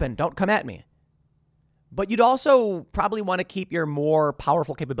powerful weapon. Don't come at me. But you'd also probably want to keep your more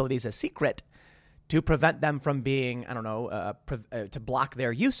powerful capabilities a secret to prevent them from being, to block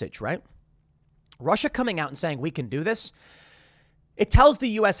their usage, right? Russia coming out and saying we can do this, it tells the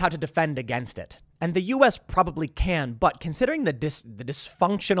U.S. how to defend against it. And the U.S. probably can, but considering the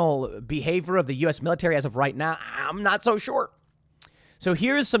dysfunctional behavior of the U.S. military as of right now, I'm not so sure. So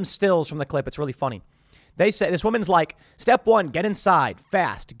here's some stills from the clip. It's really funny. They say, this woman's like, step 1, get inside,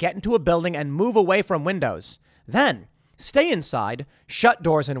 fast, get into a building and move away from windows. Then stay inside, shut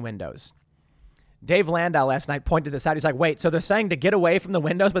doors and windows. Dave Landau last night pointed this out. He's like, wait, so they're saying to get away from the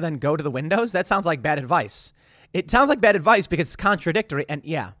windows, but then go to the windows? That sounds like bad advice. It sounds like bad advice because it's contradictory. And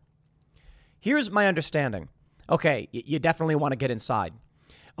yeah, here's my understanding. Okay, you definitely want to get inside.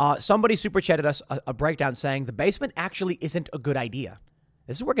 Somebody super chatted us a breakdown saying the basement actually isn't a good idea.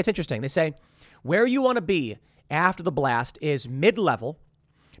 This is where it gets interesting. They say where you want to be after the blast is mid-level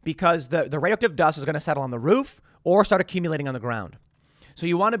because the radioactive dust is going to settle on the roof or start accumulating on the ground. So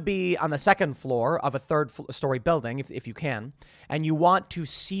you want to be on the second floor of a third-story building, if you can, and you want to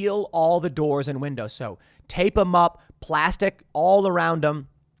seal all the doors and windows. So tape them up, plastic all around them,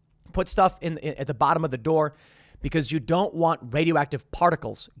 put stuff at the bottom of the door because you don't want radioactive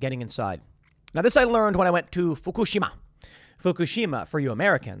particles getting inside. Now, this I learned when I went to Fukushima for you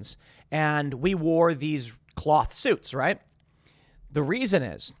Americans, and we wore these cloth suits, right? The reason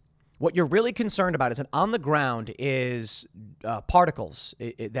is, what you're really concerned about is that on the ground is particles,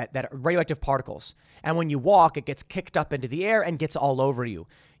 that are radioactive particles. And when you walk, it gets kicked up into the air and gets all over you.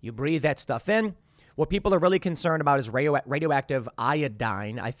 You breathe that stuff in. What people are really concerned about is radioactive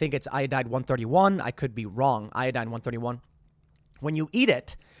iodine. I think it's iodine 131. I could be wrong. Iodine 131. When you eat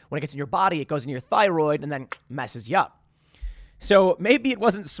it, when it gets in your body, it goes in your thyroid and then messes you up. So maybe it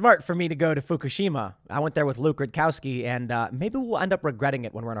wasn't smart for me to go to Fukushima. I went there with Luke Rudkowski, and maybe we'll end up regretting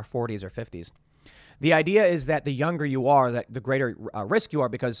it when we're in our 40s or 50s. The idea is that the younger you are, that the greater risk you are,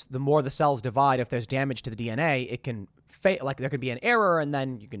 because the more the cells divide, if there's damage to the DNA, it can there could be an error, and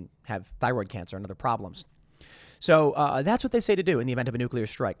then you can have thyroid cancer and other problems. So that's what they say to do in the event of a nuclear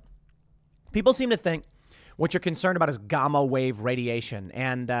strike. People seem to think what you're concerned about is gamma wave radiation,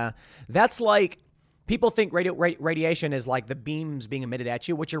 and that's like... People think radiation is like the beams being emitted at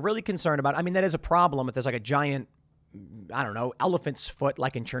you. What you're really concerned about, I mean, that is a problem if there's like a giant, elephant's foot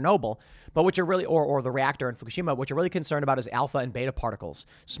like in Chernobyl. But what you're really, or the reactor in Fukushima, what you're really concerned about is alpha and beta particles.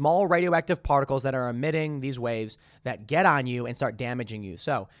 Small radioactive particles that are emitting these waves that get on you and start damaging you.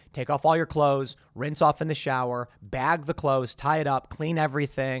 So take off all your clothes, rinse off in the shower, bag the clothes, tie it up, clean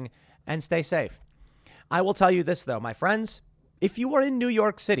everything, and stay safe. I will tell you this, though, my friends. If you are in New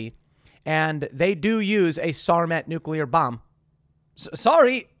York City, and they do use a Sarmat nuclear bomb,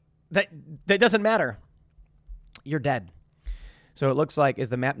 sorry, That doesn't matter. You're dead. So it looks like, is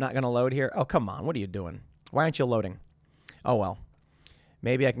the map not going to load here? Oh, come on. What are you doing? Why aren't you loading? Oh, well.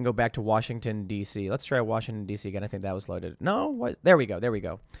 Maybe I can go back to Washington, D.C. Let's try Washington, D.C. again. I think that was loaded. No? What? There we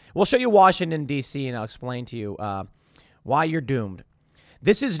go. We'll show you Washington, D.C., and I'll explain to you why you're doomed.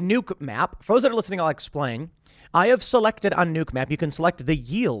 This is Nuke Map. For those that are listening, I'll explain. I have selected on Nuke Map, you can select the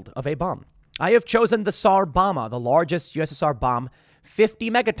yield of a bomb. I have chosen the Tsar Bomba, the largest USSR bomb, 50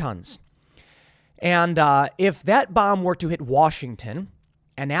 megatons. And if that bomb were to hit Washington,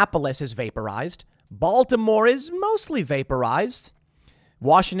 Annapolis is vaporized. Baltimore is mostly vaporized.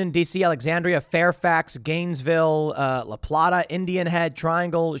 Washington, D.C., Alexandria, Fairfax, Gainesville, La Plata, Indian Head,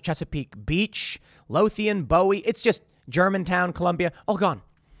 Triangle, Chesapeake Beach, Lothian, Bowie. It's just Germantown, Columbia, all gone.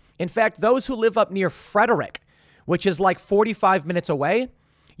 In fact, those who live up near Frederick, which is like 45 minutes away,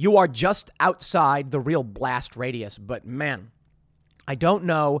 you are just outside the real blast radius. But man, I don't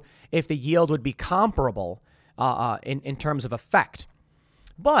know if the yield would be comparable in terms of effect.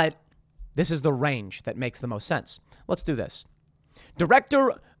 But this is the range that makes the most sense. Let's do this.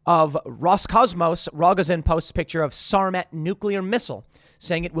 Director of Roscosmos, Rogozin, posts picture of Sarmat nuclear missile,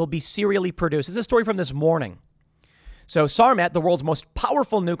 saying it will be serially produced. This is a story from this morning. So Sarmat, the world's most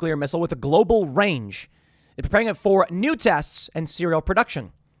powerful nuclear missile with a global range, is preparing it for new tests and serial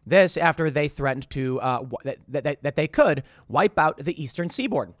production. This after they threatened to that they could wipe out the eastern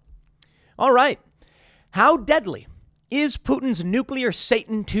seaboard. All right. How deadly is Putin's nuclear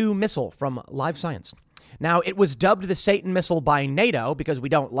Satan II missile from Live Science? Now, it was dubbed the Satan missile by NATO because we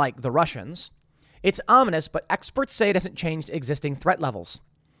don't like the Russians. It's ominous, but experts say it hasn't changed existing threat levels.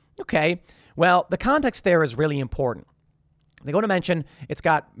 Okay, well, the context there is really important. They're going to mention it's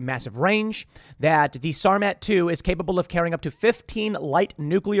got massive range, that the Sarmat 2 is capable of carrying up to 15 light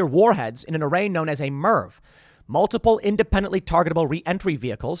nuclear warheads in an array known as a MIRV, multiple independently targetable re-entry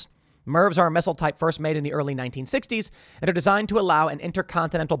vehicles. MIRVs are a missile type first made in the early 1960s and are designed to allow an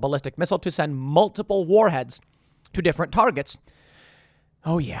intercontinental ballistic missile to send multiple warheads to different targets.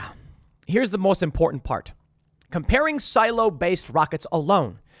 Oh, yeah. Here's the most important part. Comparing silo-based rockets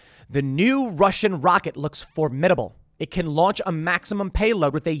alone, the new Russian rocket looks formidable. It can launch a maximum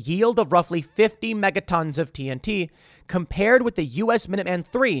payload with a yield of roughly 50 megatons of TNT, compared with the U.S. Minuteman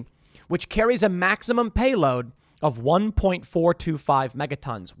III, which carries a maximum payload of 1.425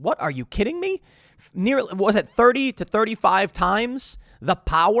 megatons. What, are you kidding me? Was it 30 to 35 times the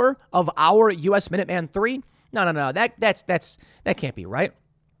power of our U.S. Minuteman III? No. That can't be right.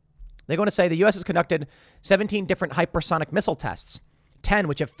 They're going to say the U.S. has conducted 17 different hypersonic missile tests, 10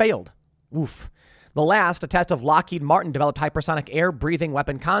 which have failed. Oof. The last, a test of Lockheed Martin developed hypersonic air-breathing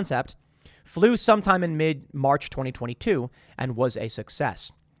weapon concept, flew sometime in mid-March 2022 and was a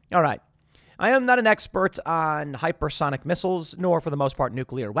success. All right. I am not an expert on hypersonic missiles, nor for the most part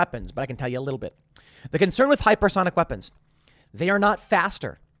nuclear weapons, but I can tell you a little bit. The concern with hypersonic weapons, they are not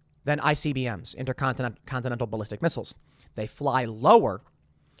faster than ICBMs, intercontinental ballistic missiles. They fly lower,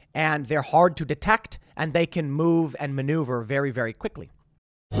 and they're hard to detect, and they can move and maneuver very, very quickly.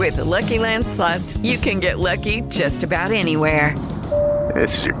 With the Lucky Land Slots, you can get lucky just about anywhere.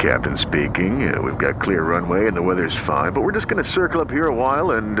 This is your captain speaking. We've got clear runway and the weather's fine, but we're just going to circle up here a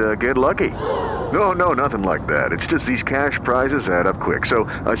while and get lucky. No, nothing like that. It's just these cash prizes add up quick. So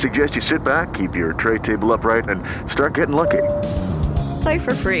I suggest you sit back, keep your tray table upright, and start getting lucky. Play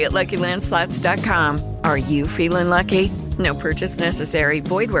for free at LuckyLandSlots.com. Are you feeling lucky? No purchase necessary.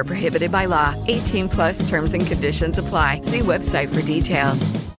 Void where prohibited by law. 18 plus terms and conditions apply. See website for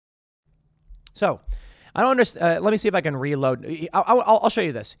details. So, I don't understand. Let me see if I can reload. I'll show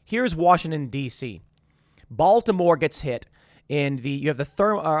you this. Here's Washington, D.C. Baltimore gets hit in you have the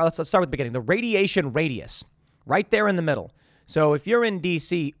let's start with the beginning. The radiation radius right there in the middle. So if you're in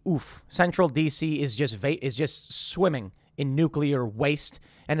D.C., central D.C. is just swimming in nuclear waste,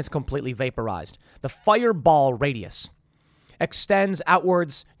 and it's completely vaporized. The fireball radius extends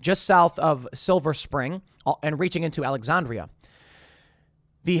outwards just south of Silver Spring and reaching into Alexandria.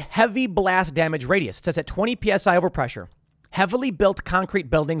 The heavy blast damage radius, it says at 20 psi overpressure, heavily built concrete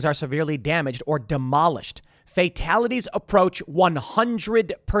buildings are severely damaged or demolished. Fatalities approach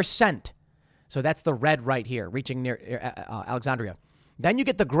 100%. So that's the red right here, reaching near Alexandria. Then you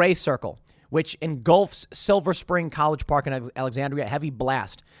get the gray circle, which engulfs Silver Spring College Park in Alexandria, heavy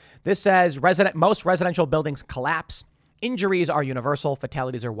blast. This says most residential buildings collapse. Injuries are universal.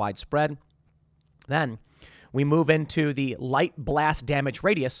 Fatalities are widespread. Then we move into the light blast damage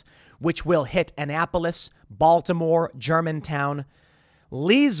radius, which will hit Annapolis, Baltimore, Germantown,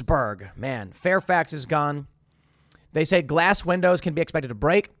 Leesburg. Man, Fairfax is gone. They say glass windows can be expected to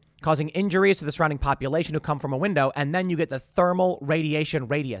break. causing injuries to the surrounding population who come from a window. And then you get the thermal radiation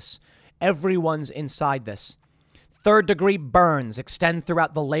radius. Everyone's inside this. Third-degree burns extend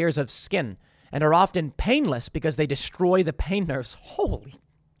throughout the layers of skin and are often painless because they destroy the pain nerves. Holy.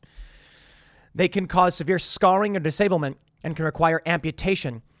 They can cause severe scarring or disablement and can require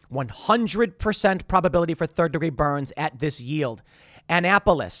amputation. 100% probability for third-degree burns at this yield.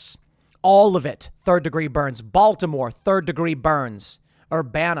 Annapolis, all of it, third-degree burns. Baltimore, third-degree burns.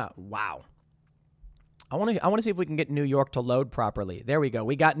 Urbana, wow. I want to see if we can get New York to load properly. There we go.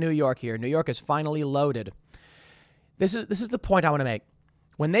 We got New York here. New York is finally loaded. This is the point I want to make.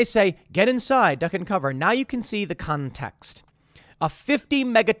 When they say, get inside, duck and cover, now you can see the context. A 50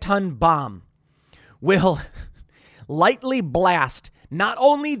 megaton bomb will lightly blast not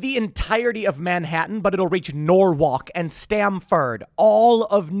only the entirety of Manhattan, but it'll reach Norwalk and Stamford. All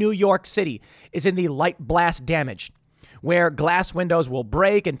of New York City is in the light blast damage, where glass windows will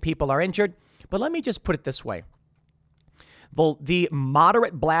break and people are injured. But let me just put it this way. The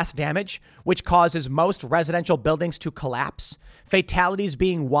moderate blast damage, which causes most residential buildings to collapse, fatalities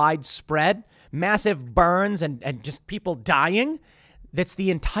being widespread, massive burns, and just people dying, that's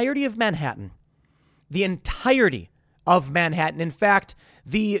the entirety of Manhattan. The entirety of Manhattan. In fact,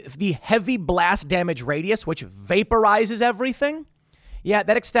 the heavy blast damage radius, which vaporizes everything, yeah,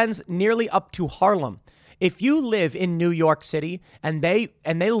 that extends nearly up to Harlem. If you live in New York City and they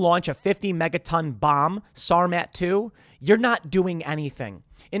launch a 50 megaton bomb, Sarmat 2, you're not doing anything.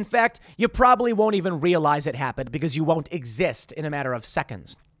 In fact, you probably won't even realize it happened because you won't exist in a matter of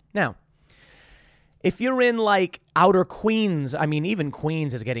seconds. Now, if you're in like outer Queens, I mean, even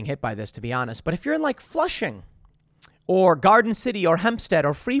Queens is getting hit by this, to be honest. But if you're in like Flushing or Garden City or Hempstead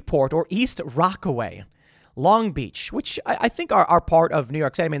or Freeport or East Rockaway, Long Beach, which I think are part of New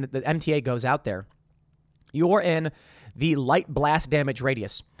York City. I mean, the MTA goes out there. You're in the light blast damage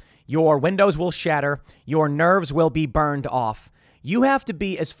radius. Your windows will shatter. Your nerves will be burned off. You have to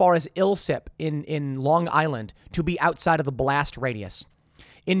be as far as Ilsip in Long Island to be outside of the blast radius.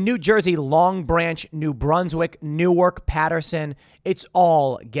 In New Jersey, Long Branch, New Brunswick, Newark, Patterson, it's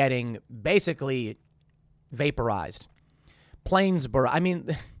all getting basically vaporized. Plainsboro, I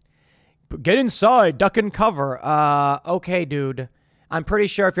mean, get inside, duck and cover. Okay, dude. I'm pretty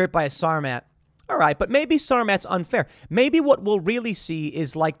sure if you're hit by a Sarmat, all right, but maybe Sarmat's unfair. Maybe what we'll really see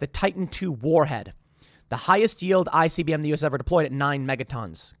is like the Titan II warhead, the highest yield ICBM the U.S. ever deployed at 9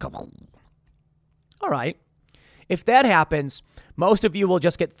 megatons. All right. If that happens, most of you will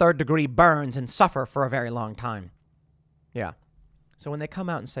just get third-degree burns and suffer for a very long time. Yeah. So when they come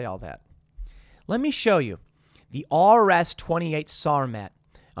out and say all that, let me show you the RS-28 Sarmat.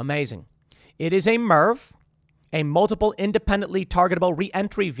 Amazing. It is a MIRV, a multiple independently targetable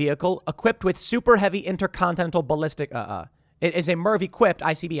re-entry vehicle equipped with super heavy intercontinental ballistic. It is a MIRV-equipped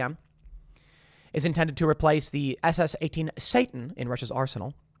ICBM. Is intended to replace the SS-18 Satan in Russia's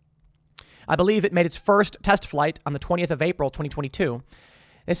arsenal. I believe it made its first test flight on the 20th of April, 2022.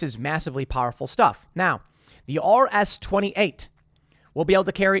 This is massively powerful stuff. Now, the RS-28 will be able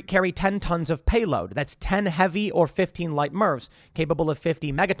to carry 10 tons of payload. That's 10 heavy or 15 light MIRVs, capable of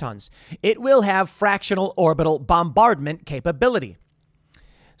 50 megatons. It will have fractional orbital bombardment capability.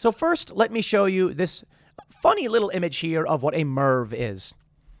 So first, let me show you this funny little image here of what a MIRV is.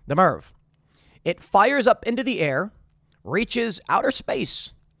 The MIRV. It fires up into the air, reaches outer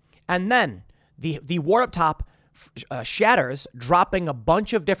space, and then the ward up top shatters, dropping a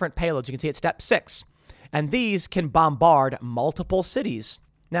bunch of different payloads. You can see at step 6. And these can bombard multiple cities.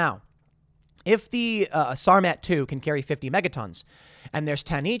 Now, if the Sarmat 2 can carry 50 megatons, and there's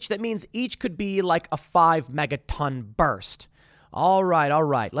 10 each, that means each could be like a 5 megaton burst. All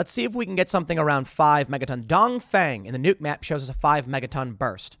right. Let's see if we can get something around 5 megaton. Dongfeng in the nuke map shows us a 5 megaton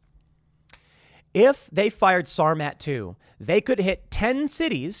burst. If they fired Sarmat 2, they could hit 10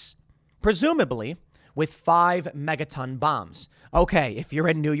 cities, presumably, with 5 megaton bombs. Okay, if you're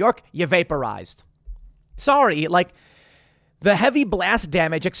in New York, you vaporized. Sorry, like, the heavy blast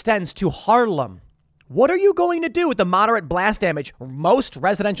damage extends to Harlem. What are you going to do with the moderate blast damage? Most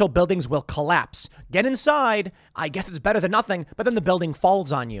residential buildings will collapse. Get inside. I guess it's better than nothing, but then the building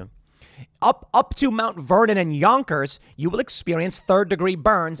falls on you. Up to Mount Vernon and Yonkers, you will experience third-degree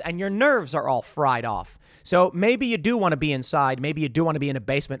burns and your nerves are all fried off. So maybe you do want to be inside. Maybe you do want to be in a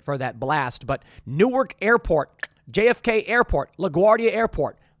basement for that blast. But Newark Airport, JFK Airport, LaGuardia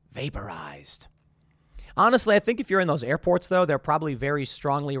Airport, vaporized. Honestly, I think if you're in those airports, though, they're probably very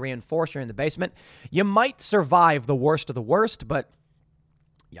strongly reinforced. You're in the basement. You might survive the worst of the worst, but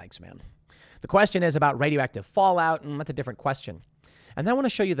yikes, man. The question is about radioactive fallout, and that's a different question. And then I want to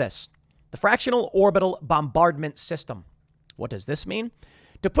show you this. The Fractional Orbital Bombardment System. What does this mean?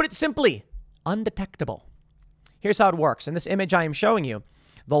 To put it simply, undetectable. Here's how it works. In this image I am showing you,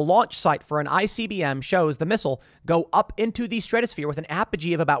 the launch site for an ICBM shows the missile go up into the stratosphere with an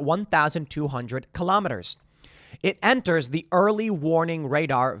apogee of about 1,200 kilometers. It enters the early warning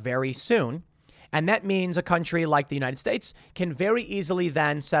radar very soon. And that means a country like the United States can very easily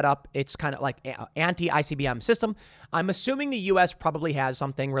then set up its kind of like anti-ICBM system. I'm assuming the U.S. probably has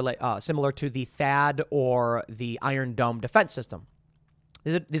something similar to the THAAD or the Iron Dome defense system.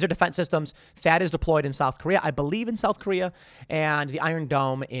 These are defense systems. THAAD is deployed in South Korea, I believe in South Korea, and the Iron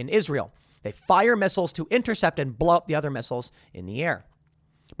Dome in Israel. They fire missiles to intercept and blow up the other missiles in the air.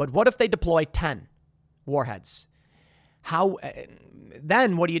 But what if they deploy 10 warheads?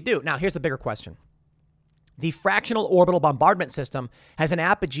 Then what do you do? Now, here's the bigger question. The fractional orbital bombardment system has an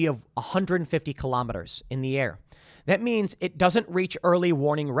apogee of 150 kilometers in the air. That means it doesn't reach early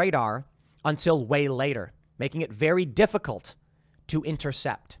warning radar until way later, making it very difficult to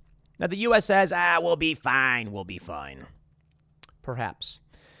intercept. Now, the U.S. says, we'll be fine. We'll be fine. Perhaps.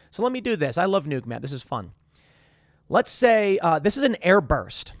 So let me do this. I love Nuke Map. This is fun. Let's say this is an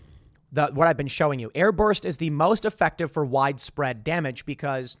airburst. What I've been showing you. Airburst is the most effective for widespread damage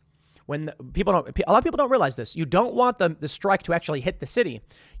because a lot of people don't realize this. You don't want the strike to actually hit the city.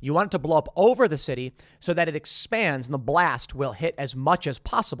 You want it to blow up over the city so that it expands and the blast will hit as much as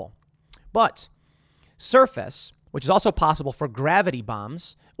possible. But surface, which is also possible for gravity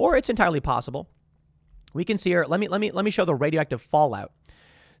bombs, or it's entirely possible. We can see here. Let me show the radioactive fallout.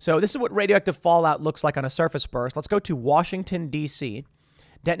 So this is what radioactive fallout looks like on a surface burst. Let's go to Washington, D.C.,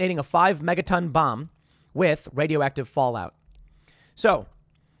 detonating a 5 megaton bomb with radioactive fallout. So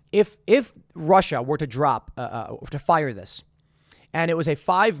if Russia were to to fire this, and it was a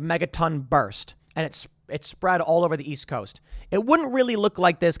 5 megaton burst, and it's spread all over the East Coast, it wouldn't really look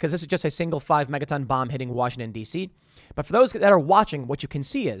like this because this is just a single 5 megaton bomb hitting Washington, D.C. But for those that are watching, what you can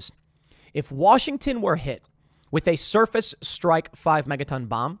see is if Washington were hit with a surface strike 5 megaton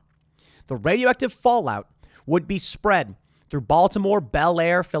bomb, the radioactive fallout would be spread through Baltimore, Bel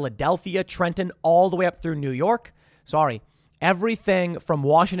Air, Philadelphia, Trenton, all the way up through New York. Everything from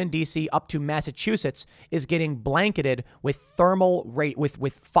Washington, D.C. up to Massachusetts is getting blanketed with thermal with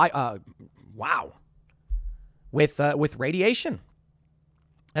radiation.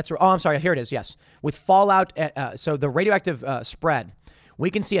 I'm sorry. Here it is. Yes. With fallout. So the radioactive spread,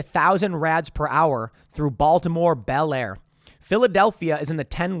 we can see 1,000 rads per hour through Baltimore, Bel Air. Philadelphia is in the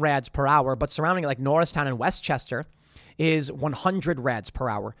 10 rads per hour, but surrounding it like Norristown and Westchester is 100 rads per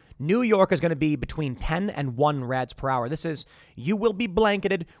hour. New York is going to be between 10 and 1 rads per hour. You will be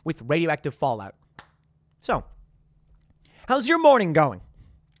blanketed with radioactive fallout. So, how's your morning going?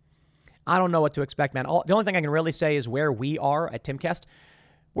 I don't know what to expect, man. The only thing I can really say is where we are at Timcast,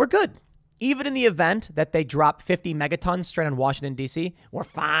 we're good. Even in the event that they drop 50 megatons straight on Washington, D.C., we're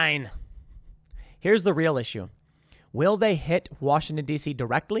fine. Here's the real issue. Will they hit Washington, D.C.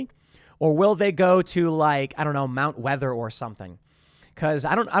 directly? Or will they go to Mount Weather or something? Because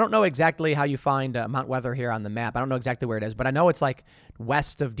I don't know exactly how you find Mount Weather here on the map. I don't know exactly where it is, but I know it's like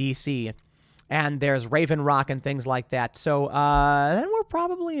west of D.C. and there's Raven Rock and things like that. So then we're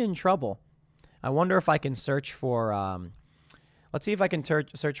probably in trouble. I wonder if I can search for. Let's see if I can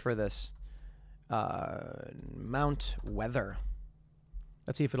search for this Mount Weather.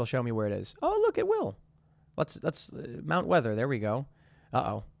 Let's see if it'll show me where it is. Oh, look, it will. Let's Mount Weather. There we go.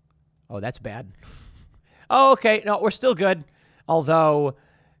 Uh-oh. Oh, that's bad. Oh, okay. No, we're still good. Although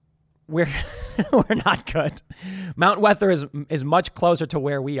we're not good. Mount Weather is much closer to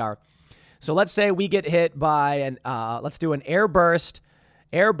where we are. So let's say we get hit by let's do an airburst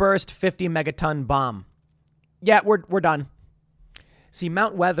 50 megaton bomb. Yeah, we're done. See,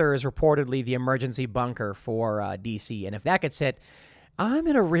 Mount Weather is reportedly the emergency bunker for DC, and if that gets hit, I'm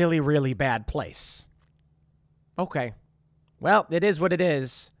in a really, really bad place. Okay. Well, it is what it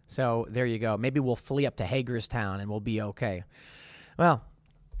is. So there you go. Maybe we'll flee up to Hagerstown and we'll be okay. Well,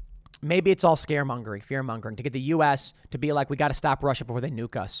 maybe it's all scaremongering, fear-mongering to get the U.S. to be like, we got to stop Russia before they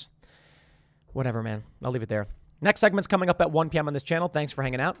nuke us. Whatever, man. I'll leave it there. Next segment's coming up at 1 p.m. on this channel. Thanks for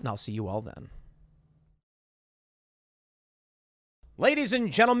hanging out, and I'll see you all then. Ladies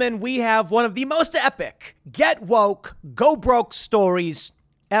and gentlemen, we have one of the most epic, get woke, go broke stories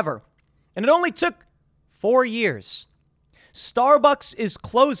ever. And it only took 4 years. Starbucks is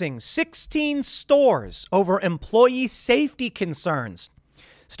closing 16 stores over employee safety concerns.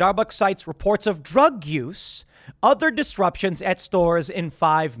 Starbucks cites reports of drug use, other disruptions at stores in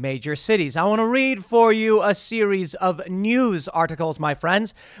 5 major cities. I want to read for you a series of news articles, my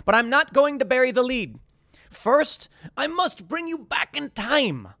friends, but I'm not going to bury the lead. First, I must bring you back in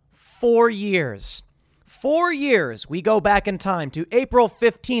time 4 years. 4 years, we go back in time to April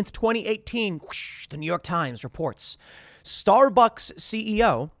 15th, 2018. Whoosh, the New York Times reports Starbucks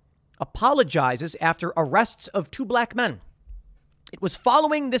CEO apologizes after arrests of 2 black men. It was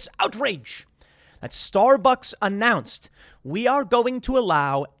following this outrage that Starbucks announced, we are going to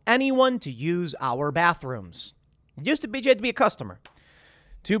allow anyone to use our bathrooms. It used to be you had to be a customer.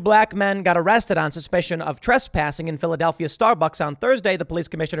 2 black men got arrested on suspicion of trespassing in Philadelphia Starbucks on Thursday. The police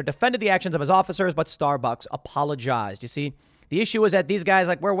commissioner defended the actions of his officers, but Starbucks apologized. You see, the issue is that these guys,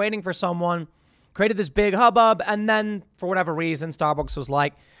 like, we're waiting for someone, created this big hubbub, and then for whatever reason, Starbucks was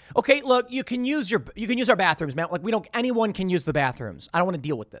like, okay, look, you can use our bathrooms, man. Like, anyone can use the bathrooms. I don't want to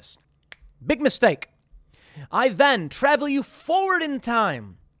deal with this. Big mistake. I then travel you forward in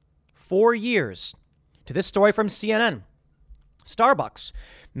time 4 years to this story from CNN. Starbucks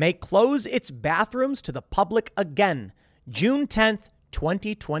may close its bathrooms to the public again, June 10th,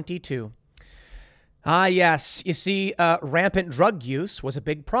 2022. Yes. You see, rampant drug use was a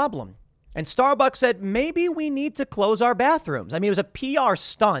big problem. And Starbucks said, maybe we need to close our bathrooms. I mean, it was a PR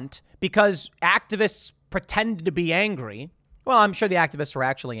stunt because activists pretended to be angry. Well, I'm sure the activists were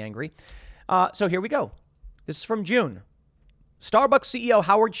actually angry. So here we go. This is from June. Starbucks CEO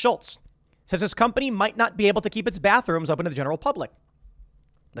Howard Schultz says his company might not be able to keep its bathrooms open to the general public.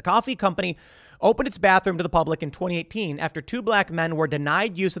 The coffee company opened its bathroom to the public in 2018 after 2 black men were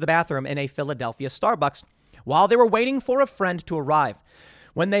denied use of the bathroom in a Philadelphia Starbucks while they were waiting for a friend to arrive.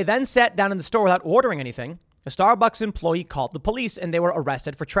 When they then sat down in the store without ordering anything, a Starbucks employee called the police and they were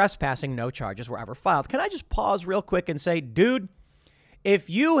arrested for trespassing. No charges were ever filed. Can I just pause real quick and say, dude, if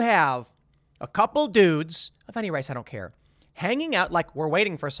you have a couple dudes of any race, I don't care, hanging out like we're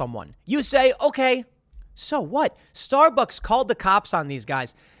waiting for someone, you say, okay, so what? Starbucks called the cops on these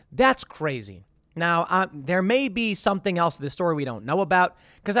guys. That's crazy. Now, there may be something else to this story we don't know about,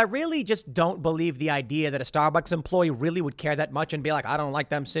 because I really just don't believe the idea that a Starbucks employee really would care that much and be like, I don't like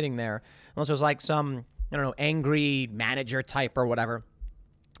them sitting there. Unless it was like some, I don't know, angry manager type or whatever.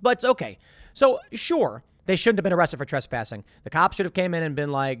 But it's okay. So sure, they shouldn't have been arrested for trespassing. The cops should have came in and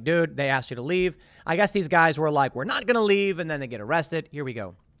been like, dude, they asked you to leave. I guess these guys were like, we're not going to leave. And then they get arrested. Here we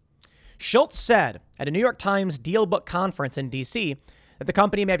go. Schultz said at a New York Times Deal Book conference in D.C. that the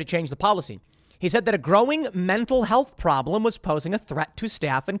company may have to change the policy. He said that a growing mental health problem was posing a threat to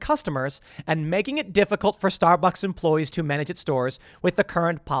staff and customers and making it difficult for Starbucks employees to manage its stores with the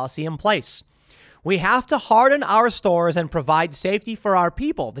current policy in place. We have to harden our stores and provide safety for our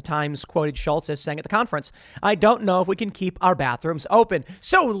people, the Times quoted Schultz as saying at the conference. I don't know if we can keep our bathrooms open.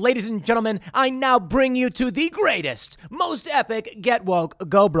 So, ladies and gentlemen, I now bring you to the greatest, most epic, get woke,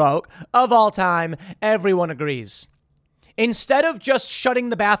 go broke of all time. Everyone agrees. Instead of just shutting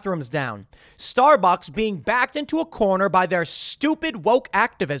the bathrooms down, Starbucks, being backed into a corner by their stupid woke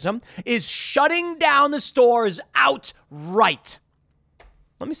activism, is shutting down the stores outright.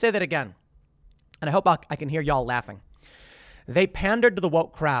 Let me say that again. And I hope I can hear y'all laughing. They pandered to the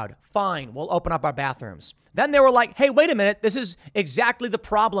woke crowd. Fine, we'll open up our bathrooms. Then they were like, hey, wait a minute. This is exactly the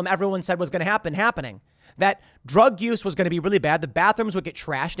problem everyone said was going to happening. That drug use was going to be really bad. The bathrooms would get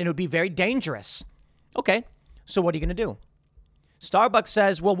trashed and it would be very dangerous. Okay, so what are you going to do? Starbucks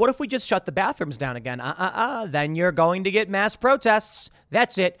says, well, what if we just shut the bathrooms down again? Then you're going to get mass protests.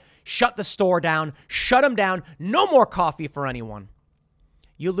 That's it. Shut the store down. Shut them down. No more coffee for anyone.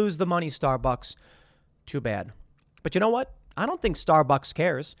 You lose the money, Starbucks. Too bad. But you know what? I don't think Starbucks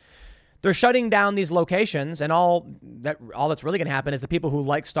cares. They're shutting down these locations, and all that's really going to happen is the people who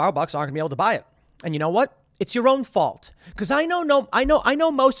like Starbucks aren't going to be able to buy it. And you know what? It's your own fault. Because I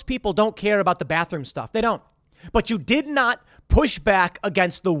know most people don't care about the bathroom stuff. They don't. But you did not push back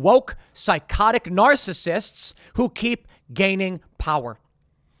against the woke, psychotic narcissists who keep gaining power.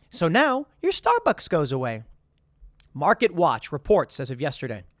 So now your Starbucks goes away. Market Watch reports as of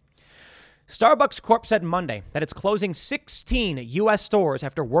yesterday. Starbucks Corp said Monday that it's closing 16 U.S. stores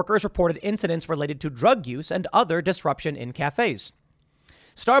after workers reported incidents related to drug use and other disruption in cafes.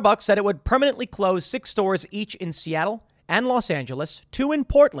 Starbucks said it would permanently close 6 stores each in Seattle and Los Angeles, 2 in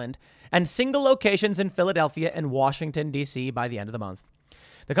Portland, and single locations in Philadelphia and Washington, D.C. by the end of the month.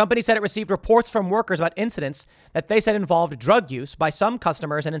 The company said it received reports from workers about incidents that they said involved drug use by some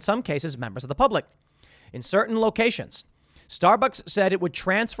customers and in some cases members of the public. In certain locations, Starbucks said it would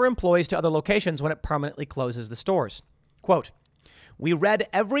transfer employees to other locations when it permanently closes the stores. Quote, we read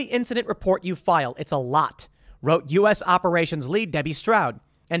every incident report you file. It's a lot, wrote U.S. operations lead Debbie Stroud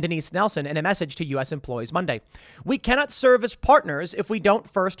and Denise Nelson in a message to U.S. employees Monday. We cannot serve as partners if we don't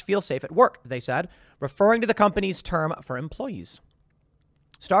first feel safe at work, they said, referring to the company's term for employees.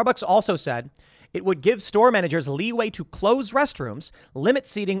 Starbucks also said It would give store managers leeway to close restrooms, limit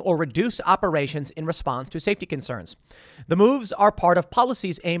seating, or reduce operations in response to safety concerns. The moves are part of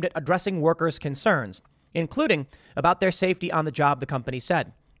policies aimed at addressing workers' concerns, including about their safety on the job, the company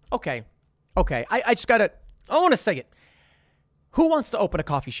said. Okay, I want to say it. Who wants to open a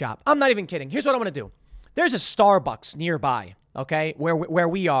coffee shop? I'm not even kidding. Here's what I want to do. There's a Starbucks nearby, okay, where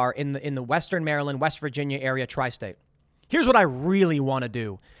we are in the Western Maryland, West Virginia area, tri-state. Here's what I really want to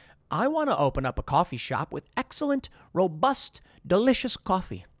do. I want to open up a coffee shop with excellent, robust, delicious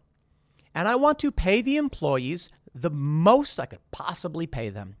coffee. And I want to pay the employees the most I could possibly pay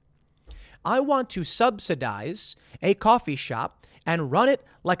them. I want to subsidize a coffee shop and run it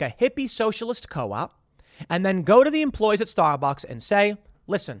like a hippie socialist co-op, and then go to the employees at Starbucks and say,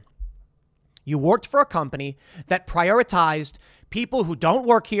 listen, you worked for a company that prioritized people who don't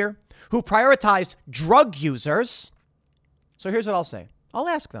work here, who prioritized drug users. So here's what I'll say. I'll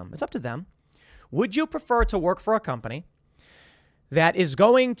ask them. It's up to them. Would you prefer to work for a company that is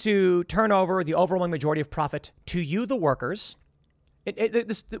going to turn over the overwhelming majority of profit to you, the workers?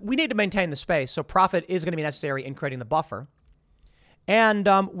 We need to maintain the space, so profit is going to be necessary in creating the buffer. And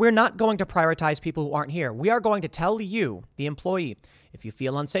we're not going to prioritize people who aren't here. We are going to tell you, the employee, if you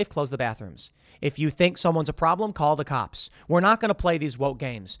feel unsafe, close the bathrooms. If you think someone's a problem, call the cops. We're not going to play these woke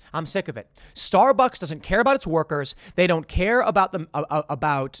games. I'm sick of it. Starbucks doesn't care about its workers. They don't care about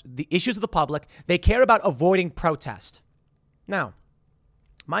the issues of the public. They care about avoiding protest. Now,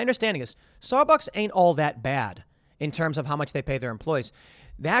 my understanding is Starbucks ain't all that bad in terms of how much they pay their employees.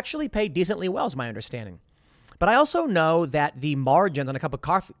 They actually pay decently well, is my understanding. But I also know that the margins on a cup of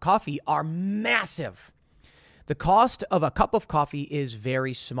coffee are massive. The cost of a cup of coffee is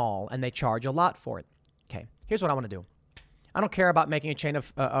very small, and they charge a lot for it. Okay, here's what I want to do. I don't care about making a chain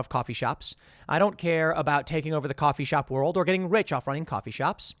of coffee shops. I don't care about taking over the coffee shop world or getting rich off running coffee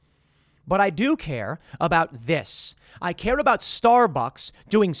shops. But I do care about this. I care about Starbucks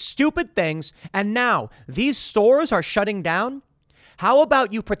doing stupid things, and now these stores are shutting down. How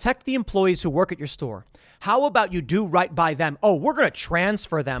about you protect the employees who work at your store? How about you do right by them? Oh, we're going to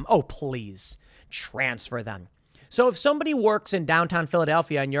transfer them. Oh, please, transfer them. So if somebody works in downtown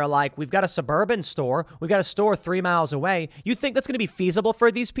Philadelphia and you're like, we've got a suburban store, we've got a store 3 miles away, you think that's going to be feasible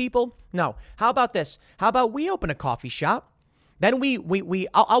for these people? No. How about this? How about we open a coffee shop? Then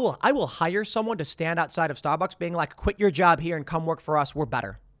I will hire someone to stand outside of Starbucks being like, quit your job here and come work for us. We're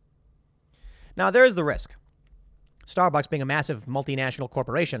better. Now, there's the risk. Starbucks being a massive multinational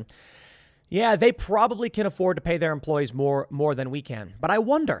corporation, yeah, they probably can afford to pay their employees more than we can. But I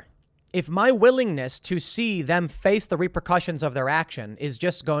wonder if my willingness to see them face the repercussions of their action is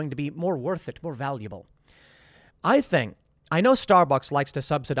just going to be more worth it, more valuable. I know Starbucks likes to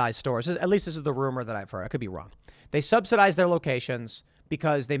subsidize stores. At least this is the rumor that I've heard. I could be wrong. They subsidize their locations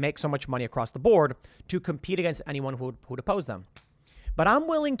because they make so much money across the board to compete against anyone who would oppose them. But I'm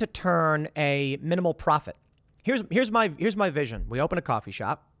willing to turn a minimal profit. Here's my vision. We open a coffee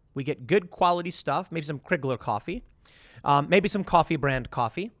shop. We get good quality stuff, maybe some Krigler coffee, maybe some coffee brand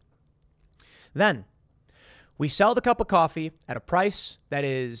coffee. Then we sell the cup of coffee at a price that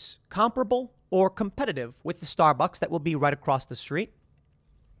is comparable or competitive with the Starbucks that will be right across the street.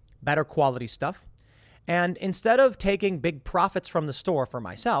 Better quality stuff. And instead of taking big profits from the store for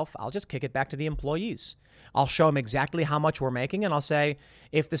myself, I'll just kick it back to the employees. I'll show them exactly how much we're making, and I'll say,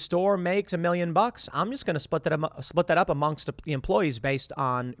 if the store makes $1 million, I'm just going to split that up amongst the employees based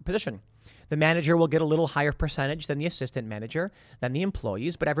on position. The manager will get a little higher percentage than the assistant manager, than the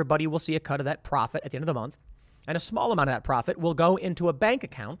employees, but everybody will see a cut of that profit at the end of the month. And a small amount of that profit will go into a bank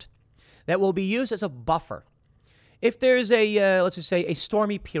account that will be used as a buffer. If there's let's just say a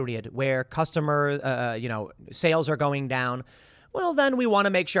stormy period where customer, sales are going down, well, then we want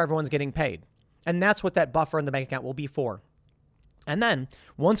to make sure everyone's getting paid. And that's what that buffer in the bank account will be for. And then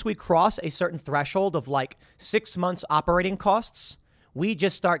once we cross a certain threshold of like 6 months operating costs, we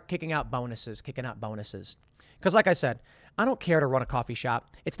just start kicking out bonuses. Because like I said, I don't care to run a coffee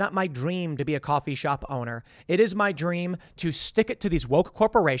shop. It's not my dream to be a coffee shop owner. It is my dream to stick it to these woke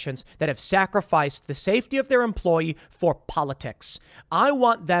corporations that have sacrificed the safety of their employee for politics. I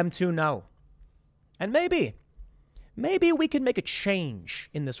want them to know. And maybe we can make a change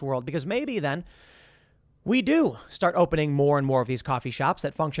in this world, because maybe then we do start opening more and more of these coffee shops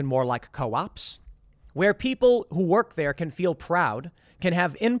that function more like co-ops, where people who work there can feel proud, can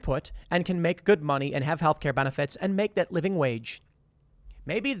have input, and can make good money and have healthcare benefits and make that living wage.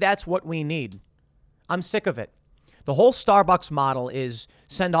 Maybe that's what we need. I'm sick of it. The whole Starbucks model is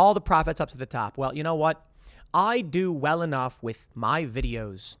send all the profits up to the top. Well, you know what? I do well enough with my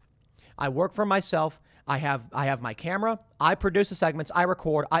videos. I work for myself. I have my camera. I produce the segments. I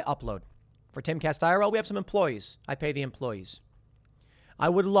record. I upload. For Timcast IRL, we have some employees. I pay the employees. I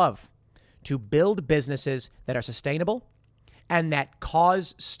would love to build businesses that are sustainable and that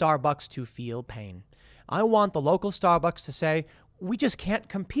cause Starbucks to feel pain. I want the local Starbucks to say, we just can't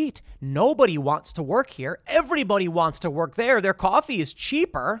compete. Nobody wants to work here. Everybody wants to work there. Their coffee is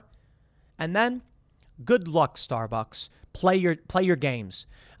cheaper. And then, good luck, Starbucks. Play your games.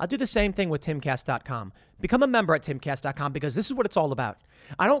 I'll do the same thing with timcast.com. Become a member at timcast.com because this is what it's all about.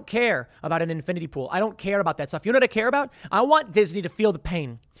 I don't care about an infinity pool. I don't care about that stuff. You know what I care about? I want Disney to feel the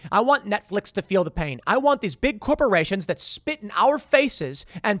pain. I want Netflix to feel the pain. I want these big corporations that spit in our faces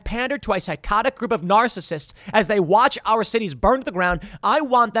and pander to a psychotic group of narcissists as they watch our cities burn to the ground. I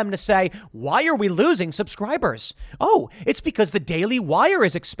want them to say, why are we losing subscribers? Oh, it's because the Daily Wire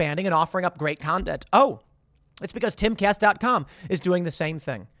is expanding and offering up great content. Oh, it's because timcast.com is doing the same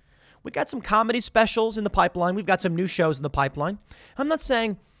thing. We've got some comedy specials in the pipeline. We've got some new shows in the pipeline. I'm not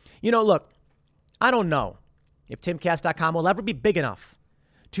saying, look, I don't know if timcast.com will ever be big enough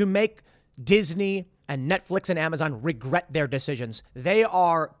to make Disney and Netflix and Amazon regret their decisions. They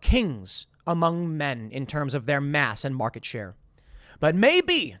are kings among men in terms of their mass and market share. But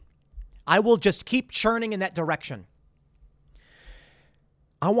maybe I will just keep churning in that direction.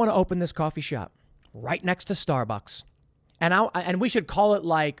 I want to open this coffee shop right next to Starbucks. And we should call it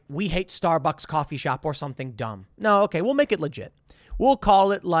like We Hate Starbucks Coffee Shop or something dumb. No, okay, we'll make it legit. We'll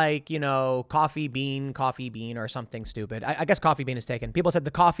call it like, Coffee Bean or something stupid. I guess Coffee Bean is taken. People said the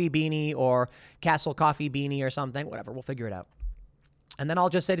Coffee Beanie or Castle Coffee Beanie or something. Whatever, we'll figure it out. And then I'll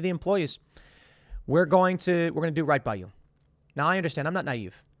just say to the employees, we're going to do right by you. Now, I understand. I'm not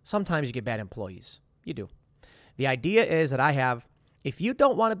naive. Sometimes you get bad employees. You do. The idea is that if you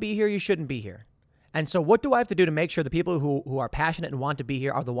don't want to be here, you shouldn't be here. And so what do I have to do to make sure the people who are passionate and want to be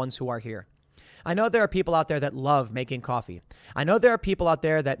here are the ones who are here? I know there are people out there that love making coffee. I know there are people out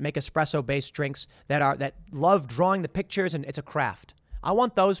there that make espresso-based drinks that love drawing the pictures, and it's a craft. I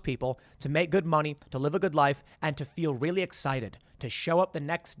want those people to make good money, to live a good life, and to feel really excited to show up the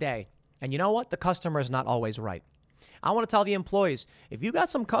next day. And you know what? The customer is not always right. I want to tell the employees, if you got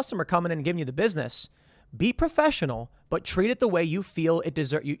some customer coming in and giving you the business, be professional, but treat it the way you feel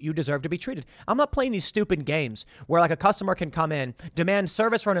you deserve to be treated. I'm not playing these stupid games where like a customer can come in, demand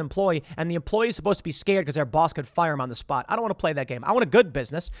service from an employee, and the employee is supposed to be scared because their boss could fire him on the spot. I don't want to play that game. I want a good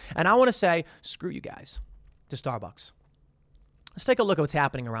business, and I want to say, screw you guys, to Starbucks. Let's take a look at what's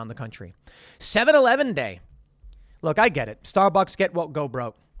happening around the country. 7-Eleven Day. Look, I get it. Starbucks get what go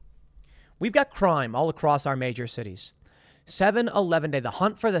broke. We've got crime all across our major cities. 7-Eleven Day, the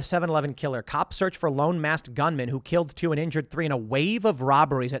hunt for the 7-Eleven killer. Cops search for lone masked gunman who killed 2 and injured 3 in a wave of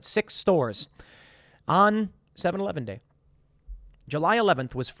robberies at 6 stores on 7-Eleven Day. July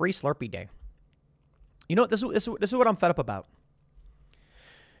 11th was Free Slurpee Day. You know what? This is what I'm fed up about.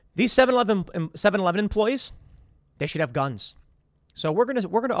 These 7-Eleven employees, they should have guns. So we're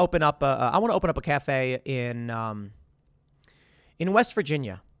gonna open up. I want to open up a cafe in West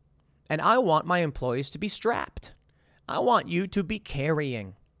Virginia, and I want my employees to be strapped. I want you to be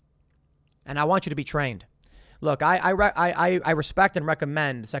carrying, and I want you to be trained. Look, I respect and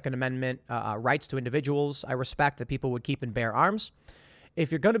recommend the Second Amendment rights to individuals. I respect that people would keep and bear arms.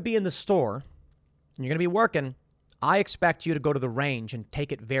 If you're going to be in the store and you're going to be working, I expect you to go to the range and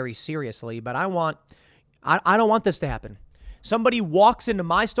take it very seriously. But I don't want this to happen. Somebody walks into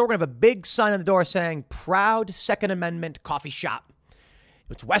my store, we're going to have a big sign on the door saying, "Proud Second Amendment Coffee Shop."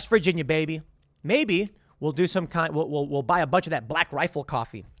 It's West Virginia, baby. Maybe we'll do some kind. We'll buy a bunch of that Black Rifle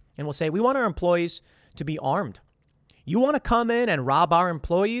coffee, and we'll say we want our employees to be armed. You want to come in and rob our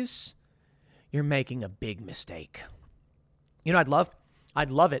employees? You're making a big mistake. You know,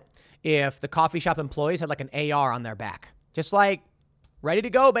 I'd love it if the coffee shop employees had like an AR on their back, just like ready to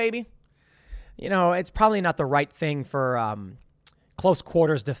go, baby. You know, it's probably not the right thing for close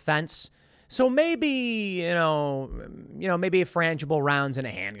quarters defense. So maybe, maybe frangible rounds and a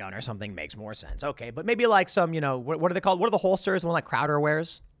handgun or something makes more sense. Okay, but maybe like some, what are they called? What are the holsters? The one like Crowder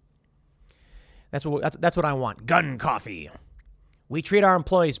wears? That's what I want. Gun coffee. We treat our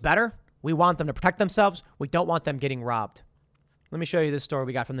employees better. We want them to protect themselves. We don't want them getting robbed. Let me show you this story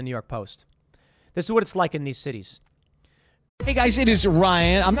we got from the New York Post. This is what it's like in these cities. Hey guys, it is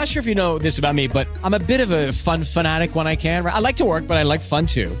Ryan. I'm not sure if you know this about me, but I'm a bit of a fun fanatic when I can. I like to work, but I like fun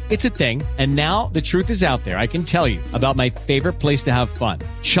too. It's a thing. And now the truth is out there. I can tell you about my favorite place to have fun.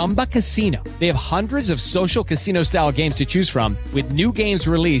 Chumba Casino. They have hundreds of social casino style games to choose from with new games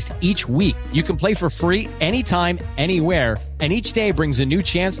released each week. You can play for free anytime, anywhere. And each day brings a new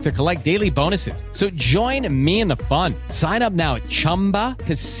chance to collect daily bonuses. So join me in the fun. Sign up now at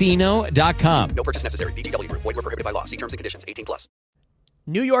ChumbaCasino.com. No purchase necessary. VGW Group. Void where prohibited by law. See terms and conditions. 18+.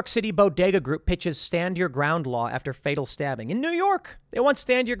 New York City bodega group pitches stand your ground law after fatal stabbing. In New York, they want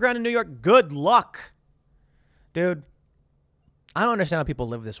stand your ground in New York. Good luck. Dude, I don't understand how people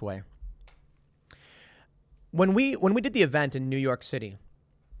live this way. When we did the event in New York City,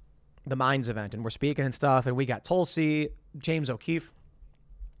 the Minds event, and we're speaking and stuff, and we got Tulsi, James O'Keefe,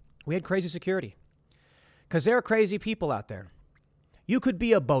 we had crazy security. Because there are crazy people out there. You could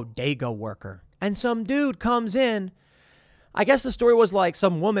be a bodega worker, and some dude comes in. I guess the story was like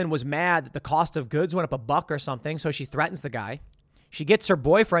some woman was mad that the cost of goods went up $1 or something, so she threatens the guy. She gets her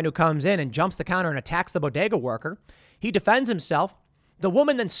boyfriend who comes in and jumps the counter and attacks the bodega worker. He defends himself. The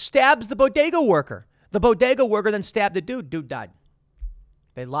woman then stabs the bodega worker. The bodega worker then stabbed the dude. Dude died.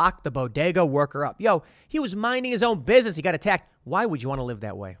 They locked the bodega worker up. Yo, he was minding his own business. He got attacked. Why would you want to live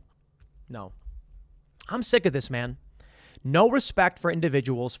that way? No. I'm sick of this, man. No respect for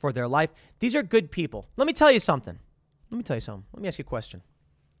individuals, for their life. These are good people. Let me tell you something. Let me ask you a question.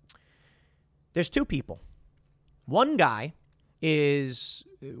 There's two people. One guy is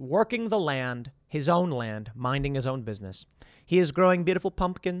working the land, his own land, minding his own business. He is growing beautiful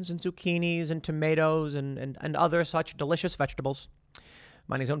pumpkins and zucchinis and tomatoes and other such delicious vegetables,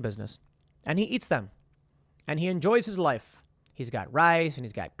 minding his own business. And he eats them. And he enjoys his life. He's got rice and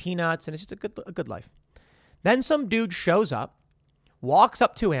he's got peanuts and it's just a good life. Then some dude shows up, walks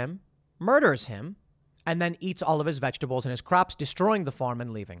up to him, murders him, and then eats all of his vegetables and his crops, destroying the farm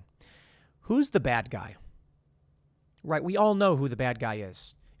and leaving. Who's the bad guy? Right, we all know who the bad guy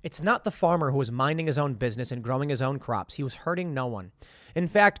is. It's not the farmer who was minding his own business and growing his own crops. He was hurting no one. In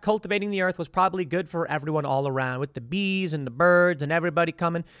fact, cultivating the earth was probably good for everyone all around, with the bees and the birds and everybody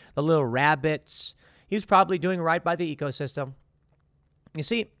coming, the little rabbits. He was probably doing right by the ecosystem. You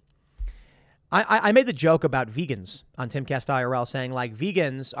see, I made the joke about vegans on Timcast IRL, saying like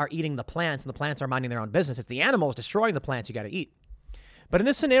vegans are eating the plants and the plants are minding their own business. It's the animals destroying the plants you got to eat. But in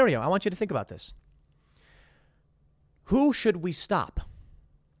this scenario, I want you to think about this. Who should we stop?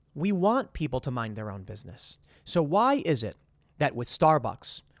 We want people to mind their own business. So why is it that with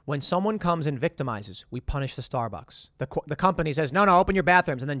Starbucks, when someone comes and victimizes, we punish the Starbucks? The company says, no, open your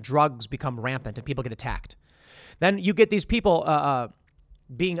bathrooms, and then drugs become rampant and people get attacked. Then you get these people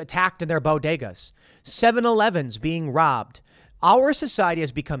being attacked in their bodegas. 7-Elevens being robbed. Our society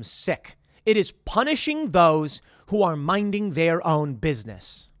has become sick. It is punishing those who are minding their own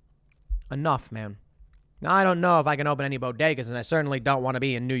business. Enough, man. Now, I don't know if I can open any bodegas, and I certainly don't want to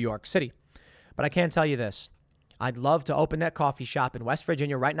be in New York City. But I can tell you this. I'd love to open that coffee shop in West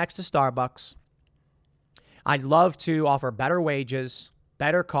Virginia right next to Starbucks. I'd love to offer better wages,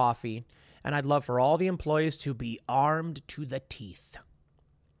 better coffee, and I'd love for all the employees to be armed to the teeth.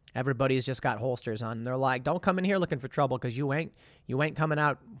 Everybody's just got holsters on. And they're like, don't come in here looking for trouble because you ain't coming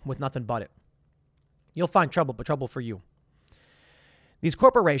out with nothing but it. You'll find trouble, but trouble for you. These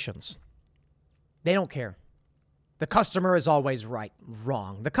corporations, they don't care. The customer is always right.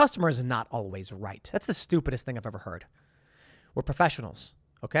 Wrong. The customer is not always right. That's the stupidest thing I've ever heard. We're professionals,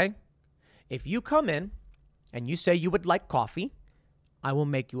 okay? If you come in and you say you would like coffee, I will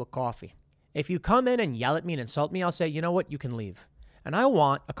make you a coffee. If you come in and yell at me and insult me, I'll say, you know what? You can leave. And I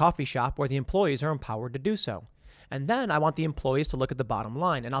want a coffee shop where the employees are empowered to do so. And then I want the employees to look at the bottom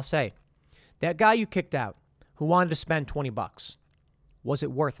line. And I'll say, that guy you kicked out who wanted to spend $20, was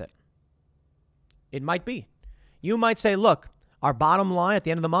it worth it? It might be. You might say, look, our bottom line at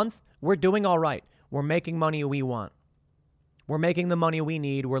the end of the month, we're doing all right. We're making money we want. We're making the money we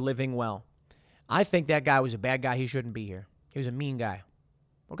need. We're living well. I think that guy was a bad guy. He shouldn't be here. He was a mean guy.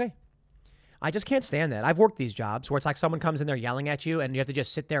 Okay. I just can't stand that. I've worked these jobs where it's like someone comes in there yelling at you and you have to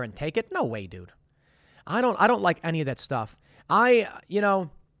just sit there and take it. No way, dude. I don't like any of that stuff. When I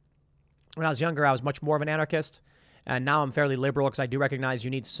was younger, I was much more of an anarchist. And now I'm fairly liberal because I do recognize you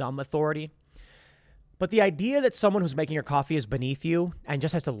need some authority. But the idea that someone who's making your coffee is beneath you and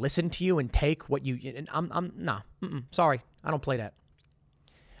just has to listen to you and take what you, sorry, I don't play that.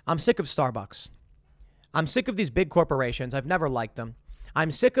 I'm sick of Starbucks. I'm sick of these big corporations. I've never liked them. I'm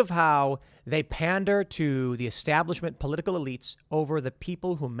sick of how they pander to the establishment political elites over the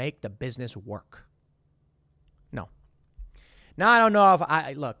people who make the business work. No. Now, I don't know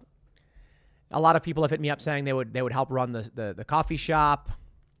if look, a lot of people have hit me up saying they would help run the coffee shop.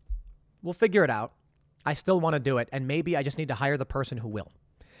 We'll figure it out. I still want to do it, and maybe I just need to hire the person who will.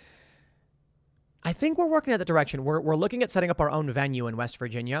 I think we're working in that direction. We're looking at setting up our own venue in West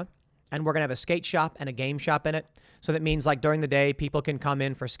Virginia, and we're going to have a skate shop and a game shop in it. So that means like during the day, people can come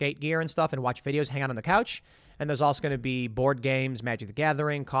in for skate gear and stuff and watch videos, hang out on the couch. And there's also going to be board games, Magic the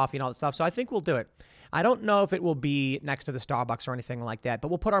Gathering, coffee and all that stuff. So I think we'll do it. I don't know if it will be next to the Starbucks or anything like that, but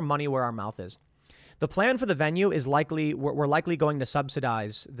we'll put our money where our mouth is. The plan for the venue is we're likely going to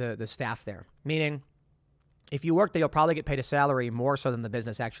subsidize the staff there, meaning if you work there, you'll probably get paid a salary more so than the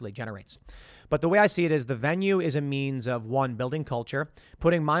business actually generates. But the way I see it is the venue is a means of, one, building culture,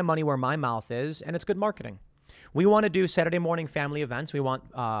 putting my money where my mouth is, and it's good marketing. We want to do Saturday morning family events. We want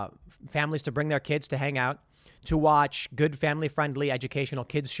families to bring their kids to hang out, to watch good family-friendly educational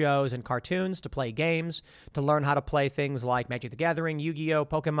kids shows and cartoons, to play games, to learn how to play things like Magic the Gathering, Yu-Gi-Oh,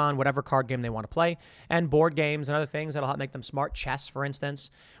 Pokemon, whatever card game they want to play, and board games and other things that'll help make them smart. Chess, for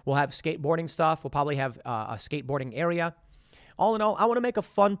instance. We'll have skateboarding stuff. We'll probably have a skateboarding area. All in all, I want to make a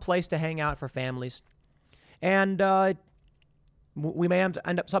fun place to hang out for families. And we may end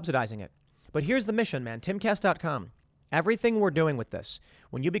up subsidizing it. But here's the mission, man. Timcast.com. Everything we're doing with this,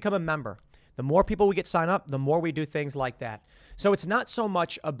 when you become a member, the more people we get signed up, the more we do things like that. So it's not so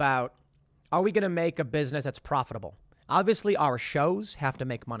much about, are we going to make a business that's profitable? Obviously, our shows have to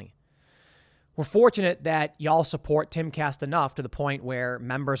make money. We're fortunate that y'all support Timcast enough to the point where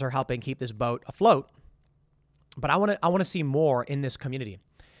members are helping keep this boat afloat. But I want to see more in this community.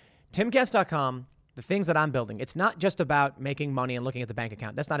 Timcast.com, the things that I'm building, it's not just about making money and looking at the bank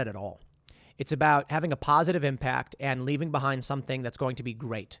account. That's not it at all. It's about having a positive impact and leaving behind something that's going to be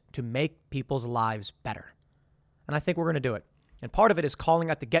great to make people's lives better. And I think we're going to do it. And part of it is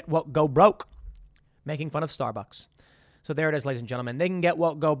calling out the get woke, go broke, making fun of Starbucks. So there it is, ladies and gentlemen. They can get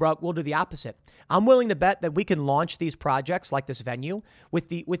woke, go broke. We'll do the opposite. I'm willing to bet that we can launch these projects like this venue with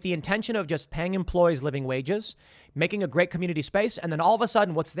the intention of just paying employees living wages, making a great community space, and then all of a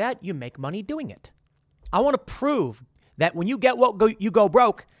sudden, what's that? You make money doing it. I want to prove that when you get woke, you go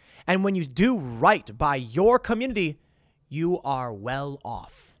broke. And when you do right by your community, you are well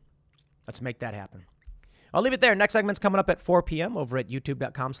off. Let's make that happen. I'll leave it there. Next segment's coming up at 4 p.m. over at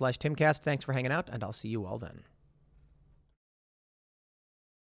youtube.com/Timcast. Thanks for hanging out, and I'll see you all then.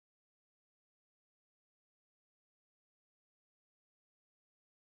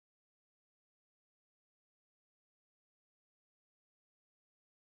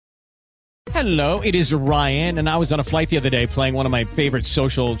 Hello, it is Ryan, and I was on a flight the other day playing one of my favorite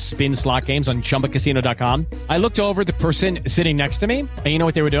social spin slot games on ChumbaCasino.com. I looked over at the person sitting next to me, and you know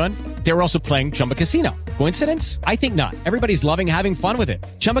what they were doing? They were also playing Chumba Casino. Coincidence? I think not. Everybody's loving having fun with it.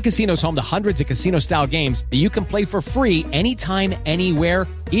 Chumba Casino is home to hundreds of casino-style games that you can play for free anytime, anywhere,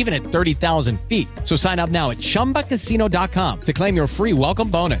 even at 30,000 feet. So sign up now at ChumbaCasino.com to claim your free welcome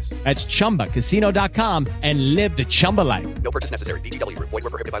bonus. That's ChumbaCasino.com and live the Chumba life. No purchase necessary. VGW. Void where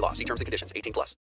prohibited by law. See terms and conditions. 18+.